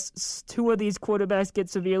unless 2 of these quarterbacks get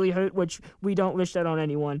severely hurt, which we don't wish that on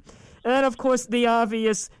anyone. And, of course, the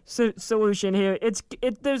obvious solution here,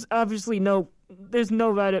 there's obviously no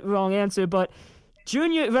right or wrong answer, but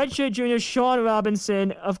redshirt junior Sean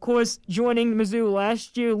Robinson, of course, joining Mizzou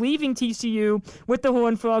last year, leaving TCU with the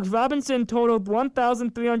Horned Frogs. Robinson totaled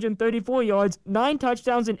 1,334 yards, 9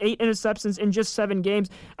 touchdowns, and 8 interceptions in just 7 games.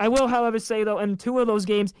 I will, however, say, though, in 2 of those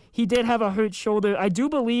games, he did have a hurt shoulder. I do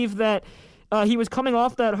believe that he was coming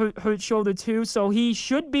off that hurt shoulder, too, so he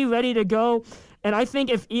should be ready to go. And I think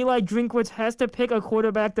if Eli Drinkwitz has to pick a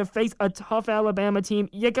quarterback to face a tough Alabama team,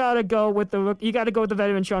 you gotta go with the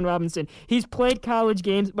veteran Sean Robinson. He's played college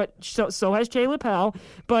games, but so has Caleb Powell.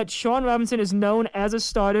 But Sean Robinson is known as a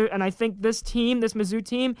starter, and I think this Mizzou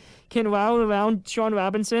team, can rally around Sean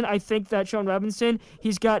Robinson. I think that Sean Robinson,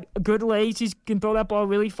 he's got good legs. He can throw that ball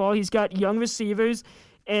really far. He's got young receivers.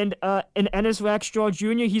 And Ennis Rackstraw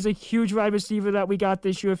Jr., he's a huge wide receiver that we got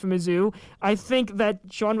this year from Mizzou. I think that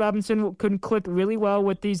Sean Robinson can click really well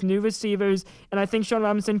with these new receivers, and I think Sean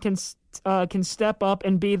Robinson can step up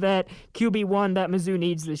and be that QB1 that Mizzou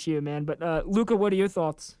needs this year, man. But, Luca, what are your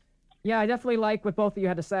thoughts? Yeah, I definitely like what both of you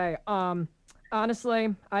had to say.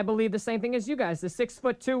 Honestly, I believe the same thing as you guys. The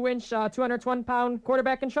 6'2" 220-pound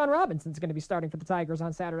quarterback in Sean Robinson is going to be starting for the Tigers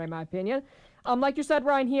on Saturday, in my opinion. Like you said,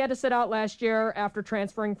 Ryan, he had to sit out last year after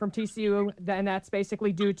transferring from TCU, and that's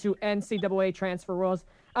basically due to NCAA transfer rules.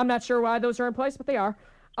 I'm not sure why those are in place, but they are.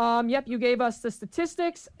 Yep, you gave us the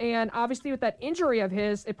statistics, and obviously with that injury of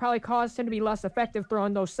his, it probably caused him to be less effective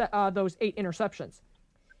throwing those 8 interceptions.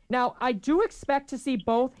 Now, I do expect to see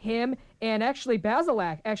both him and actually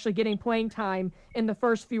Bazelak actually getting playing time in the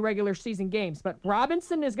first few regular season games, but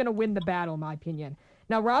Robinson is going to win the battle, in my opinion.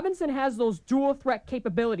 Now, Robinson has those dual threat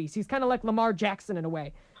capabilities. He's kind of like Lamar Jackson in a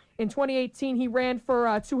way. In 2018, he ran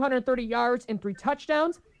for 230 yards and 3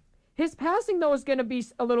 touchdowns. His passing, though, is going to be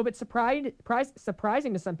a little bit surprising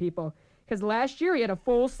to some people, because last year he had a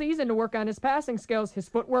full season to work on his passing skills, his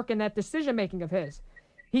footwork, and that decision-making of his.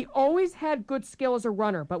 He always had good skill as a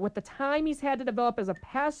runner, but with the time he's had to develop as a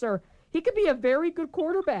passer, he could be a very good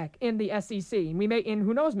quarterback in the SEC. And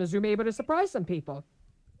who knows, Mizzou may be able to surprise some people.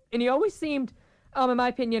 And he always seemed, in my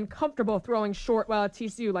opinion, comfortable throwing short while at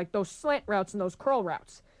TCU, like those slant routes and those curl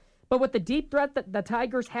routes. But with the deep threat that the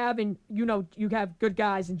Tigers have, and you have good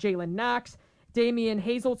guys in Jalen Knox, Damian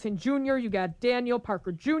Hazelton Jr., you got Daniel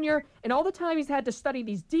Parker Jr., and all the time he's had to study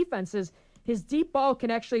these defenses, his deep ball can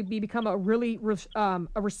actually become a really a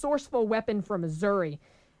resourceful weapon for Missouri.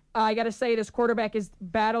 I got to say, this quarterback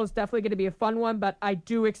battle is definitely going to be a fun one, but I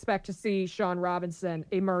do expect to see Sean Robinson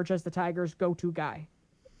emerge as the Tigers' go-to guy.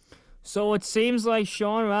 So it seems like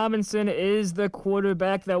Sean Robinson is the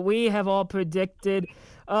quarterback that we have all predicted.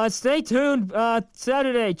 Stay tuned.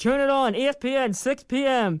 Saturday, turn it on. ESPN, 6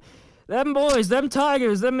 p.m. Them boys, them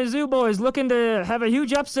Tigers, them Mizzou boys looking to have a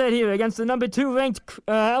huge upset here against the number 2 ranked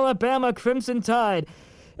Alabama Crimson Tide.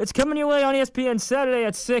 It's coming your way on ESPN Saturday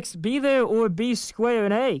at 6. Be there or be square.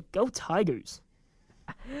 And hey, go Tigers.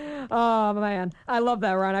 Oh, man. I love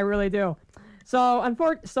that, Ron. I really do. So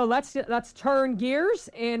let's turn gears,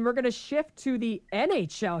 and we're going to shift to the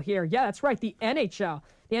NHL here. Yeah, that's right, the NHL.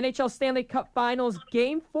 The NHL Stanley Cup Finals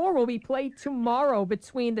Game 4 will be played tomorrow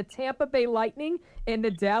between the Tampa Bay Lightning and the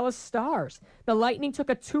Dallas Stars. The Lightning took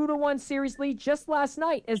a 2-1 series lead just last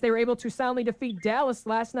night as they were able to soundly defeat Dallas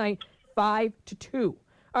last night 5-2.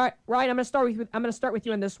 All right, Ryan, I'm going to start with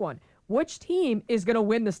you on this one. Which team is going to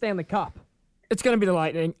win the Stanley Cup? It's going to be the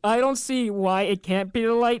Lightning. I don't see why it can't be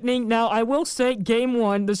the Lightning. Now, I will say Game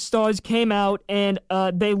 1, the Stars came out and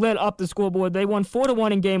they lit up the scoreboard. They won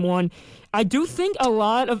 4-1 in Game 1. I do think a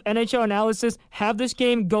lot of NHL analysis have this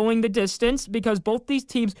game going the distance because both these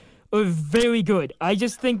teams are very good. I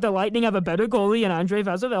just think the Lightning have a better goalie in Andrei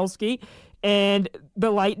Vasilevsky. And the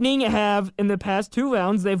Lightning have, in the past 2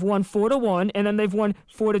 rounds, they've won 4-1, and then they've won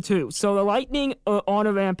 4-2. So the Lightning are on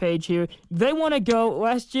a rampage here. They want to go.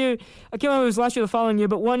 Last year, I can't remember if it was last year or the following year,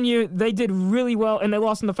 but one year they did really well, and they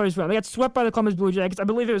lost in the first round. They got swept by the Columbus Blue Jackets. I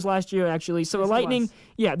believe it was last year, actually. So the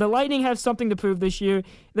Lightning have something to prove this year.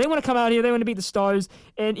 They want to come out here. They want to beat the Stars.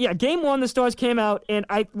 And, yeah, Game 1, the Stars came out, and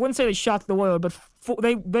I wouldn't say they shocked the world, but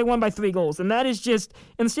they won by 3 goals, and that is just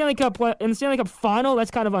in the Stanley Cup final.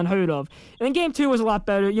 That's kind of unheard of. And then Game 2 was a lot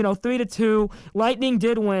better, 3-2. Lightning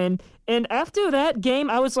did win, and after that game,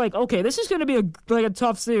 I was like, okay, this is going to be a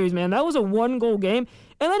tough series, man. That was a 1-goal game,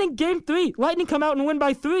 and then in Game 3, Lightning come out and win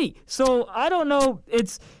by 3. So I don't know.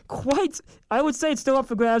 It's quite. I would say it's still up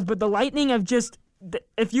for grabs, but the Lightning have just.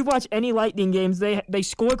 If you watch any Lightning games, they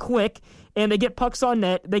score quick and they get pucks on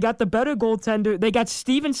net. They got the better goaltender. They got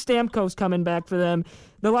Steven Stamkos coming back for them.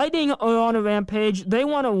 The Lightning are on a rampage. They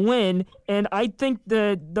want to win, and I think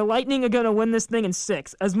the Lightning are going to win this thing in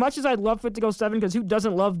 6. As much as I'd love for it to go 7, because who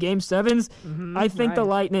doesn't love Game 7s, I think the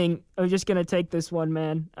Lightning are just going to take this one,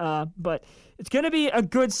 man. But it's going to be a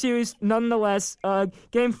good series nonetheless.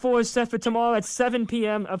 Game 4 is set for tomorrow at 7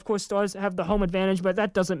 p.m. Of course, Stars have the home advantage, but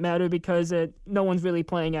that doesn't matter because no one's really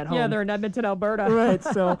playing at home. Yeah, they're in Edmonton, Alberta. Right,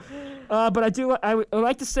 so... but I would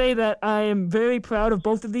like to say that I am very proud of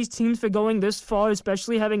both of these teams for going this far,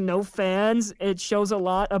 especially having no fans. It shows a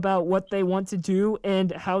lot about what they want to do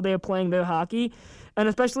and how they're playing their hockey. And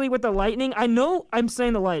especially with the Lightning, I know I'm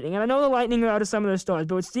saying the Lightning, and I know the Lightning are out of some of their stars,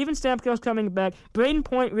 but with Steven Stamkos coming back, Braden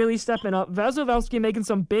Point really stepping up, Vasilevsky making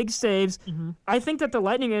some big saves, I think that the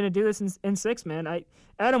Lightning are going to do this in 6, man.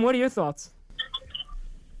 Adam, what are your thoughts?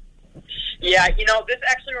 Yeah, this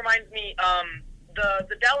actually reminds me,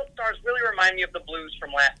 the Dallas Stars really remind me of the Blues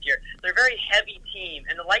from last year. They're a very heavy team,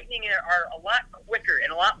 and the Lightning are a lot quicker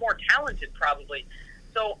and a lot more talented, probably.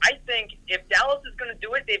 So I think if Dallas is going to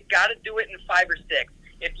do it, they've got to do it in 5 or 6.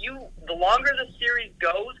 The longer the series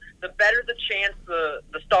goes, the better the chance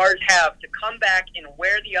the Stars have to come back and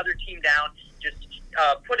wear the other team down, just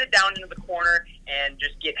put it down into the corner and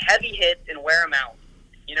just get heavy hits and wear them out.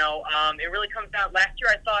 It really comes down. Last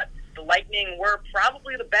year, I thought the Lightning were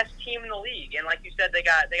probably the best team in the league, and like you said, they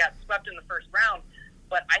got swept in the first round.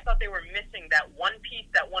 But I thought they were missing that one piece,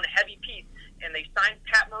 that one heavy piece, and they signed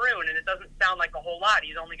Pat Maroon, and it doesn't sound like a whole lot.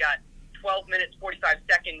 He's only got 12 minutes, 45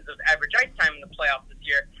 seconds of average ice time in the playoffs this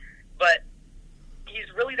year, but he's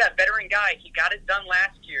really that veteran guy. He got it done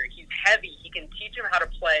last year. He's heavy. He can teach him how to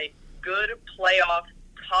play good playoff,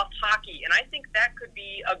 tough hockey, and I think that could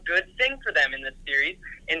be a good thing for them in this series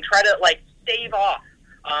and try to stave off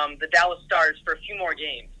the Dallas Stars for a few more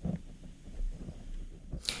games.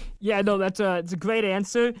 Yeah, no, it's a great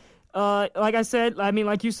answer. Like I said,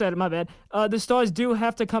 like you said, my bad. The Stars do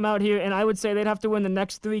have to come out here, and I would say they'd have to win the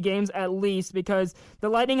next 3 games at least, because the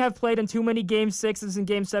Lightning have played in too many Game 6s and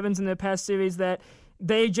Game 7s in their past series that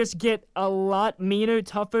they just get a lot meaner,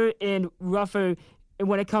 tougher, and rougher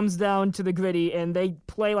when it comes down to the gritty, and they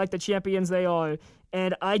play like the champions they are.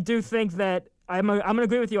 And I do think that I'm going to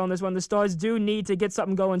agree with you on this one. The Stars do need to get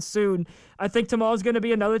something going soon. I think tomorrow's going to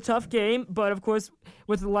be another tough game, but of course,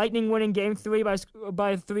 with the Lightning winning Game 3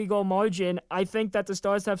 by a 3-goal margin, I think that the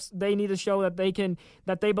Stars they need to show that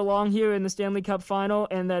they belong here in the Stanley Cup final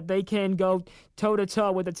and that they can go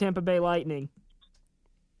toe-to-toe with the Tampa Bay Lightning.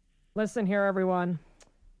 Listen here, everyone.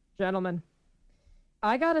 Gentlemen,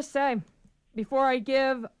 I got to say, before I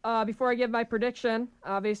give my prediction,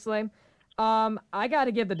 obviously, I got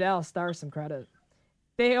to give the Dallas Stars some credit.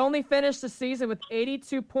 They only finished the season with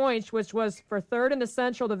 82 points, which was for 3rd in the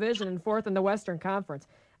Central Division and 4th in the Western Conference.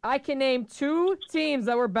 I can name 2 teams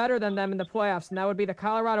that were better than them in the playoffs, and that would be the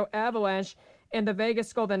Colorado Avalanche and the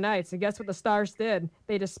Vegas Golden Knights. And guess what the Stars did?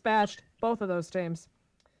 They dispatched both of those teams.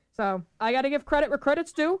 So I got to give credit where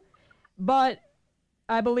credit's due, but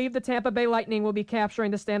I believe the Tampa Bay Lightning will be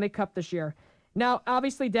capturing the Stanley Cup this year. Now,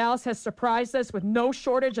 obviously, Dallas has surprised us with no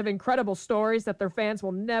shortage of incredible stories that their fans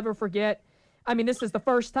will never forget. I mean, this is the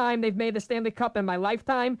first time they've made the Stanley Cup in my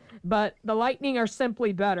lifetime, but the Lightning are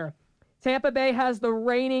simply better. Tampa Bay has the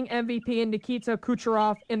reigning MVP in Nikita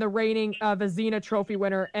Kucherov and the reigning Vezina Trophy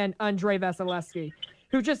winner and Andrei Vasilevsky,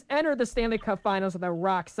 who just entered the Stanley Cup Finals with a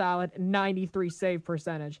rock-solid 93 save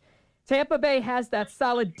percentage. Tampa Bay has that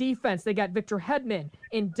solid defense. They got Victor Hedman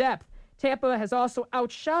in depth. Tampa has also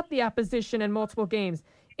outshot the opposition in multiple games.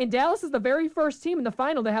 And Dallas is the very first team in the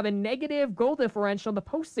final to have a negative goal differential in the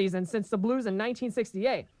postseason since the Blues in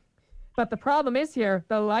 1968. But the problem is here,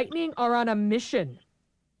 the Lightning are on a mission.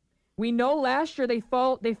 We know last year they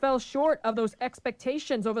fell short of those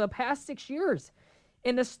expectations over the past 6 years.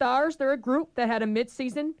 And the Stars, they're a group that had a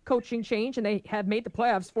midseason coaching change, and they have made the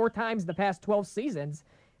playoffs 4 times in the past 12 seasons.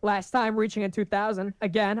 Last time reaching in 2000.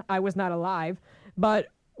 Again, I was not alive. But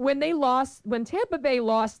when Tampa Bay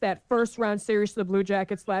lost that first-round series to the Blue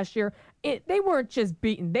Jackets last year, they weren't just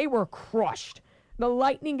beaten. They were crushed. The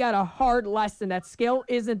Lightning got a hard lesson that skill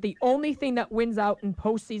isn't the only thing that wins out in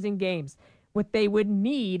postseason games. What they would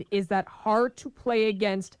need is that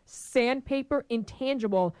hard-to-play-against sandpaper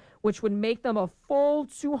intangible, which would make them a full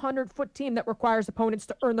 200-foot team that requires opponents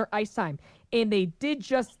to earn their ice time. And they did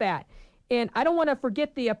just that. And I don't want to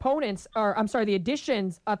forget the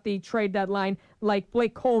additions at the trade deadline, like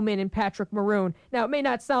Blake Coleman and Patrick Maroon. Now, it may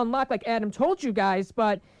not sound like Adam told you guys,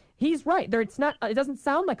 but he's right. It doesn't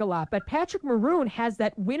sound like a lot, but Patrick Maroon has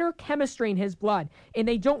that winner chemistry in his blood, and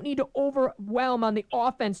they don't need to overwhelm on the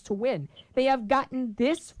offense to win. They have gotten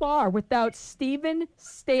this far without Steven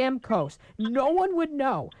Stamkos. No one would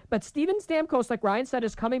know, but Steven Stamkos, like Ryan said,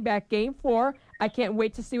 is coming back Game 4. I can't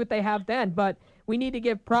wait to see what they have then, but we need to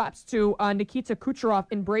give props to Nikita Kucherov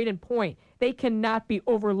and Braden Point. They cannot be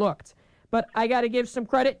overlooked. But I got to give some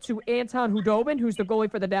credit to Anton Khudobin, who's the goalie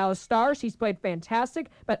for the Dallas Stars. He's played fantastic,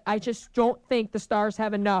 but I just don't think the Stars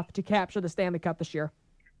have enough to capture the Stanley Cup this year.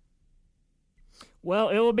 Well,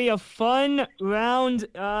 it will be a fun round.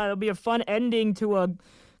 It'll be a fun ending to a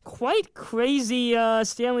quite crazy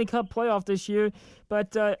Stanley Cup playoff this year.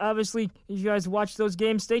 But obviously, if you guys watch those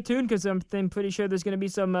games, stay tuned because I'm pretty sure there's going to be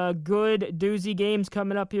some good doozy games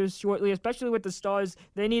coming up here shortly, especially with the Stars.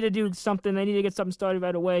 They need to do something. They need to get something started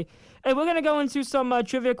right away. Hey, we're going to go into some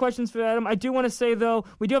trivia questions for Adam. I do want to say, though,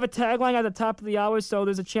 we do have a tagline at the top of the hour, so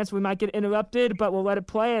there's a chance we might get interrupted, but we'll let it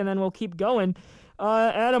play, and then we'll keep going.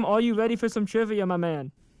 Adam, are you ready for some trivia, my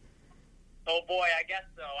man? Oh, boy, I guess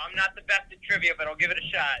so. I'm not the best at trivia, but I'll give it a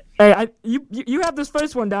shot. Hey, you have this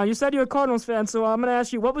first one down. You said you're a Cardinals fan, so I'm going to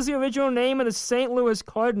ask you, what was the original name of the St. Louis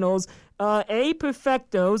Cardinals? A,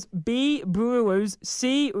 Perfectos, B, Brewers,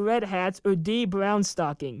 C, Red Hats, or D, Brown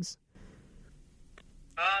Stockings?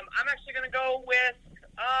 I'm actually going to go with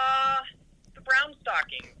the Brown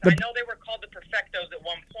Stockings. I know they were called the Perfectos at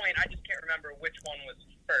one point. I just can't remember which one was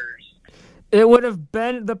first. It would have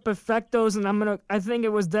been the Perfectos, and I think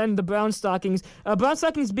it was then the Brown Stockings. Brown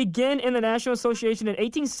Stockings began in the National Association in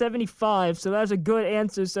 1875, so that's a good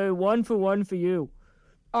answer. So 1 for 1 for you.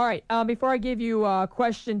 All right. Before I give you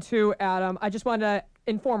question 2, Adam, I just want to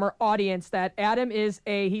inform our audience that Adam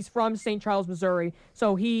he's from St. Charles, Missouri.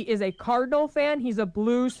 So he is a Cardinal fan. He's a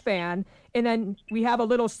Blues fan. And then we have a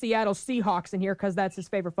little Seattle Seahawks in here because that's his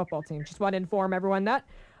favorite football team. Just want to inform everyone that.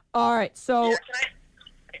 All right. So. Yeah,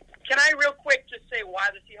 can I real quick just say why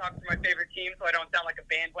the Seahawks are my favorite team so I don't sound like a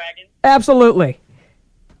bandwagon? Absolutely.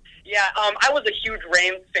 Yeah, I was a huge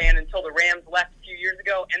Rams fan until the Rams left a few years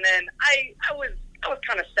ago, and then I was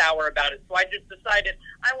kind of sour about it. So I just decided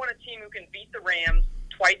I want a team who can beat the Rams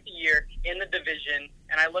twice a year in the division.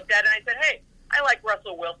 And I looked at it and I said, hey, I like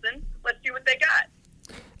Russell Wilson. Let's see what they got.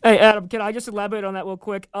 Hey, Adam, can I just elaborate on that real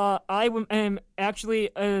quick? I am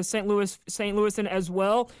actually a St. Louisan as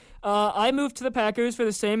well. I moved to the Packers for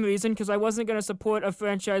the same reason because I wasn't going to support a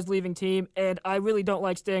franchise-leaving team, and I really don't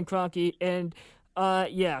like Stan Kroenke. And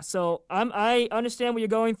so I understand what you're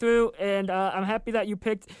going through, and I'm happy that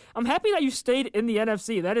you stayed in the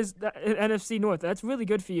NFC. That is NFC North. That's really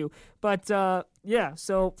good for you. But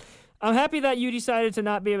so I'm happy that you decided to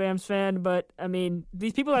not be a Rams fan, but, I mean,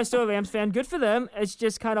 these people are still a Rams fan. Good for them. It's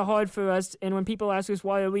just kind of hard for us, and when people ask us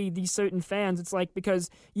why are we these certain fans, it's like because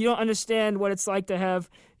you don't understand what it's like to have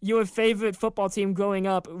your favorite football team growing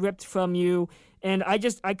up ripped from you, and I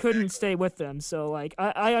couldn't stay with them. So, like,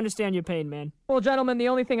 I understand your pain, man. Well, gentlemen, the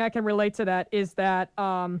only thing I can relate to that is that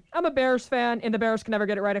I'm a Bears fan, and the Bears can never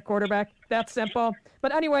get it right at quarterback. That's simple.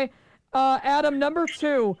 But anyway, Adam, number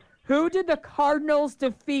 2. Who did the Cardinals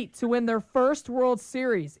defeat to win their first World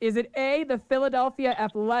Series? Is it A, the Philadelphia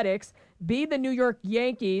Athletics, B, the New York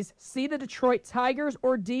Yankees, C, the Detroit Tigers,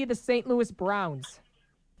 or D, the St. Louis Browns?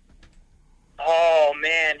 Oh,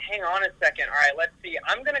 man. Hang on a second. All right, let's see.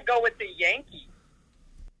 I'm going to go with the Yankees.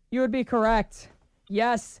 You would be correct.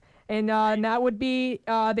 Yes. And that would be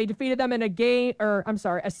they defeated them in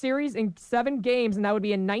a series in 7 games, and that would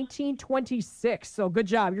be in 1926. So good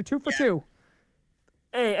job. You're 2 for 2.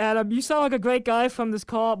 Hey, Adam, you sound like a great guy from this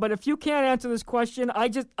call, but if you can't answer this question, I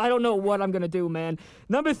don't know what I'm going to do, man.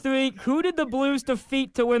 Number 3, who did the Blues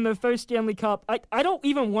defeat to win their first Stanley Cup? I don't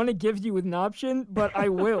even want to give you an option, but I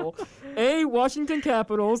will. A, Washington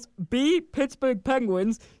Capitals, B, Pittsburgh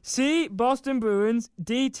Penguins, C, Boston Bruins,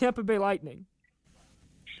 D, Tampa Bay Lightning.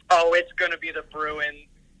 Oh, it's going to be the Bruins.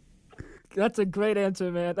 That's a great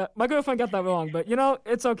answer, man. My girlfriend got that wrong, but,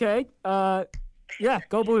 it's okay. Go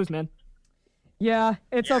Blues, man. Yeah,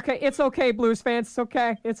 it's okay. It's okay, Blues fans. It's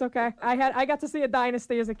okay. It's okay. I got to see a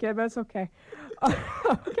dynasty as a kid, but it's okay.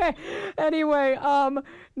 Okay. Anyway,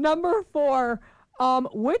 number 4,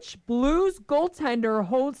 which Blues goaltender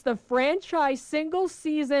holds the franchise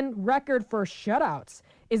single-season record for shutouts?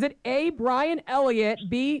 Is it A, Brian Elliott,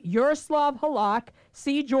 B, Yaroslav Halak,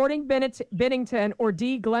 C, Jordan Binnington, or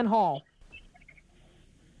D, Glenn Hall?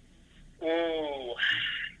 Ooh.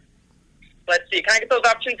 Let's see. Can I get those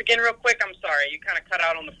options again real quick? I'm sorry. You kind of cut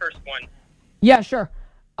out on the first one. Yeah, sure.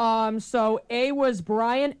 So A was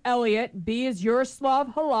Brian Elliott, B is Yaroslav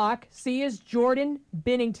Halak, C is Jordan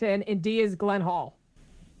Binnington, and D is Glenn Hall.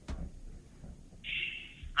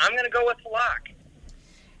 I'm going to go with Halak.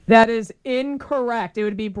 That is incorrect. It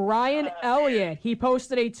would be Brian Elliott. He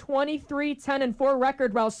posted a 23-10-4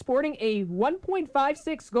 record while sporting a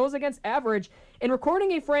 1.56 goals against average and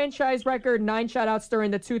recording a franchise record 9 shutouts during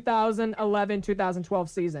the 2011-2012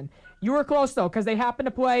 season. You were close, though, because they happened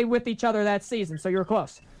to play with each other that season, so you were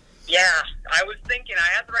close. Yeah, I was thinking.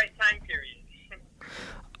 I had the right time period.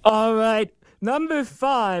 All right. Number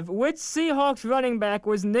 5. Which Seahawks running back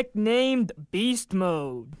was nicknamed Beast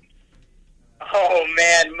Mode? Oh,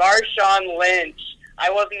 man, Marshawn Lynch.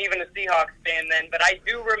 I wasn't even a Seahawks fan then, but I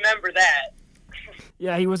do remember that.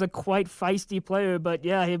 Yeah, he was a quite feisty player, but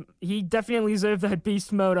yeah, he definitely deserved that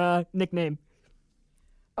Beast Mode nickname.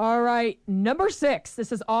 All right, number 6.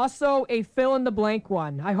 This is also a fill-in-the-blank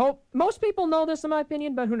one. I hope most people know this, in my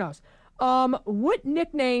opinion, but who knows? What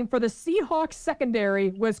nickname for the Seahawks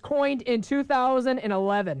secondary was coined in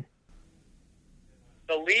 2011?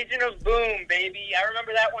 The Legion of Boom, baby. I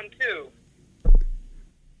remember that one, too.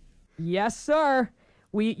 Yes, sir.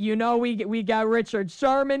 We got Richard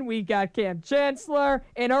Sherman, we got Cam Chancellor,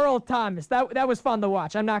 and Earl Thomas. That was fun to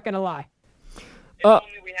watch. I'm not gonna lie. If only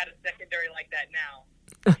we had a secondary like that now.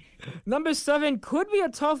 Number 7 could be a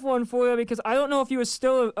tough one for you because I don't know if you were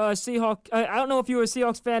still a Seahawk. I don't know if you were a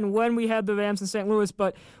Seahawks fan when we had the Rams in St. Louis.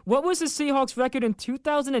 But what was the Seahawks record in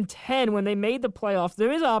 2010 when they made the playoffs?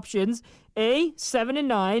 There is options: A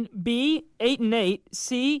 7-9, B 8-8,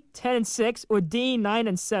 C 10-6, or D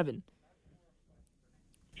 9-7.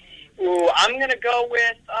 Ooh, I'm going to go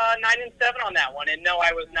with 9-7 on that one. And no,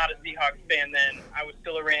 I was not a Seahawks fan then. I was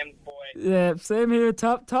still a Rams boy. Yeah, same here.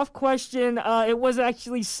 Tough question. It was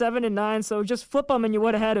actually 7-9, so just flip them and you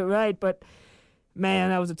would have had it right. But man,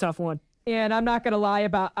 that was a tough one. And I'm not gonna lie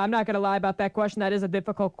about that question. That is a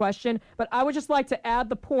difficult question. But I would just like to add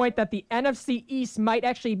the point that the NFC East might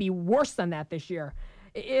actually be worse than that this year.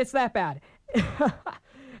 It's that bad.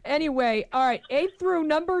 Anyway, all right, 8 through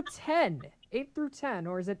number 10. 8 through 10,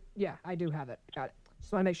 or is it? Yeah, I do have it. Got it.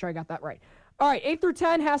 Just want to make sure I got that right. All right, 8 through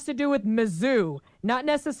 10 has to do with Mizzou. Not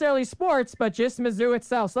necessarily sports, but just Mizzou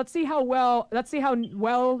itself. So let's see how well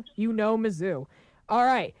you know Mizzou. All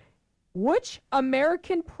right. Which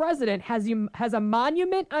American president has a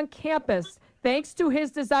monument on campus thanks to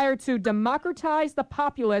his desire to democratize the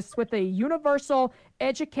populace with a universal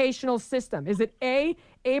educational system? Is it A,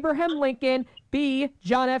 Abraham Lincoln, B,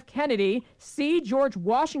 John F. Kennedy, C, George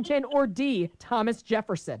Washington, or D, Thomas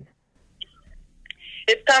Jefferson?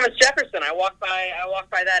 It's Thomas Jefferson. I walk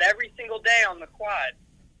by that every single day on the quad.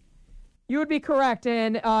 You would be correct.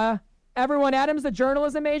 And everyone, Adam's a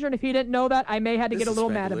journalism major, and if he didn't know that, I may have to get a little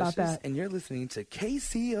mad about that. And you're listening to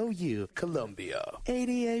KCOU Columbia,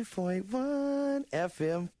 88.1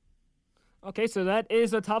 FM. Okay, so that is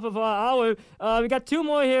the top of our hour. We got 2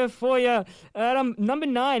 more here for you. Adam, number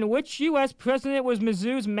 9, which U.S. president was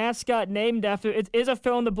Mizzou's mascot named after? It is a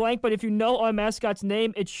fill in the blank, but if you know our mascot's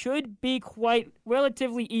name, it should be quite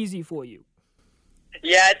relatively easy for you.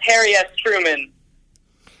 Yeah, it's Harry S. Truman.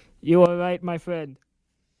 You are right, my friend.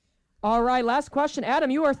 All right, last question. Adam,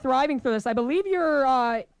 you are thriving through this. I believe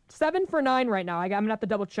you're 7 for 9 right now. I'm going to have to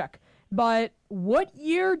double check. But what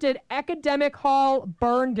year did Academic Hall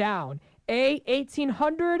burn down? A,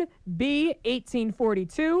 1800, B,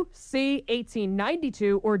 1842, C,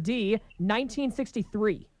 1892, or D,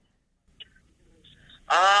 1963?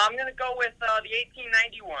 I'm going to go with the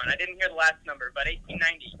 1891. I didn't hear the last number, but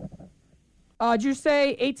 1890. Did you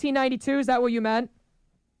say 1892? Is that what you meant?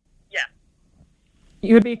 Yeah.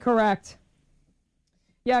 You would be correct.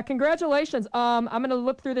 Yeah, congratulations. I'm going to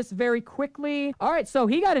look through this very quickly. All right, so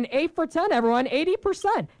he got an 8 for 10, everyone,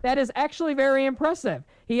 80%. That is actually very impressive.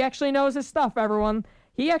 He actually knows his stuff, everyone.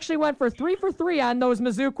 He actually went for 3 for 3 on those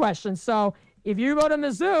Mizzou questions. So if you go to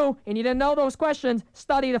Mizzou and you didn't know those questions,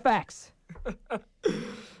 study the facts.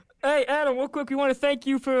 Hey, Adam, real quick, we want to thank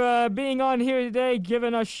you for being on here today,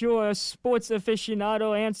 giving us your sports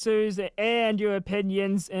aficionado answers and your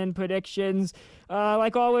opinions and predictions.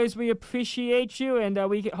 Like always, we appreciate you, and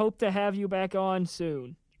we hope to have you back on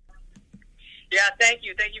soon. Yeah, thank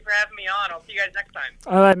you. Thank you for having me on. I'll see you guys next time.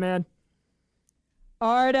 All right, man.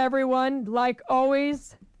 All right, everyone. Like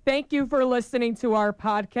always, thank you for listening to our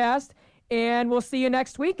podcast, and we'll see you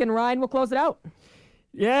next week, and Ryan will close it out.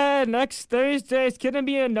 Yeah, next Thursday it's going to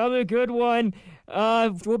be another good one.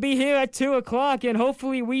 We'll be here at 2 o'clock, and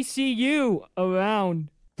hopefully we see you around.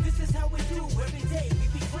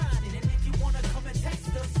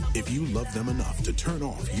 If if you love them enough to turn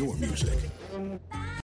off your music.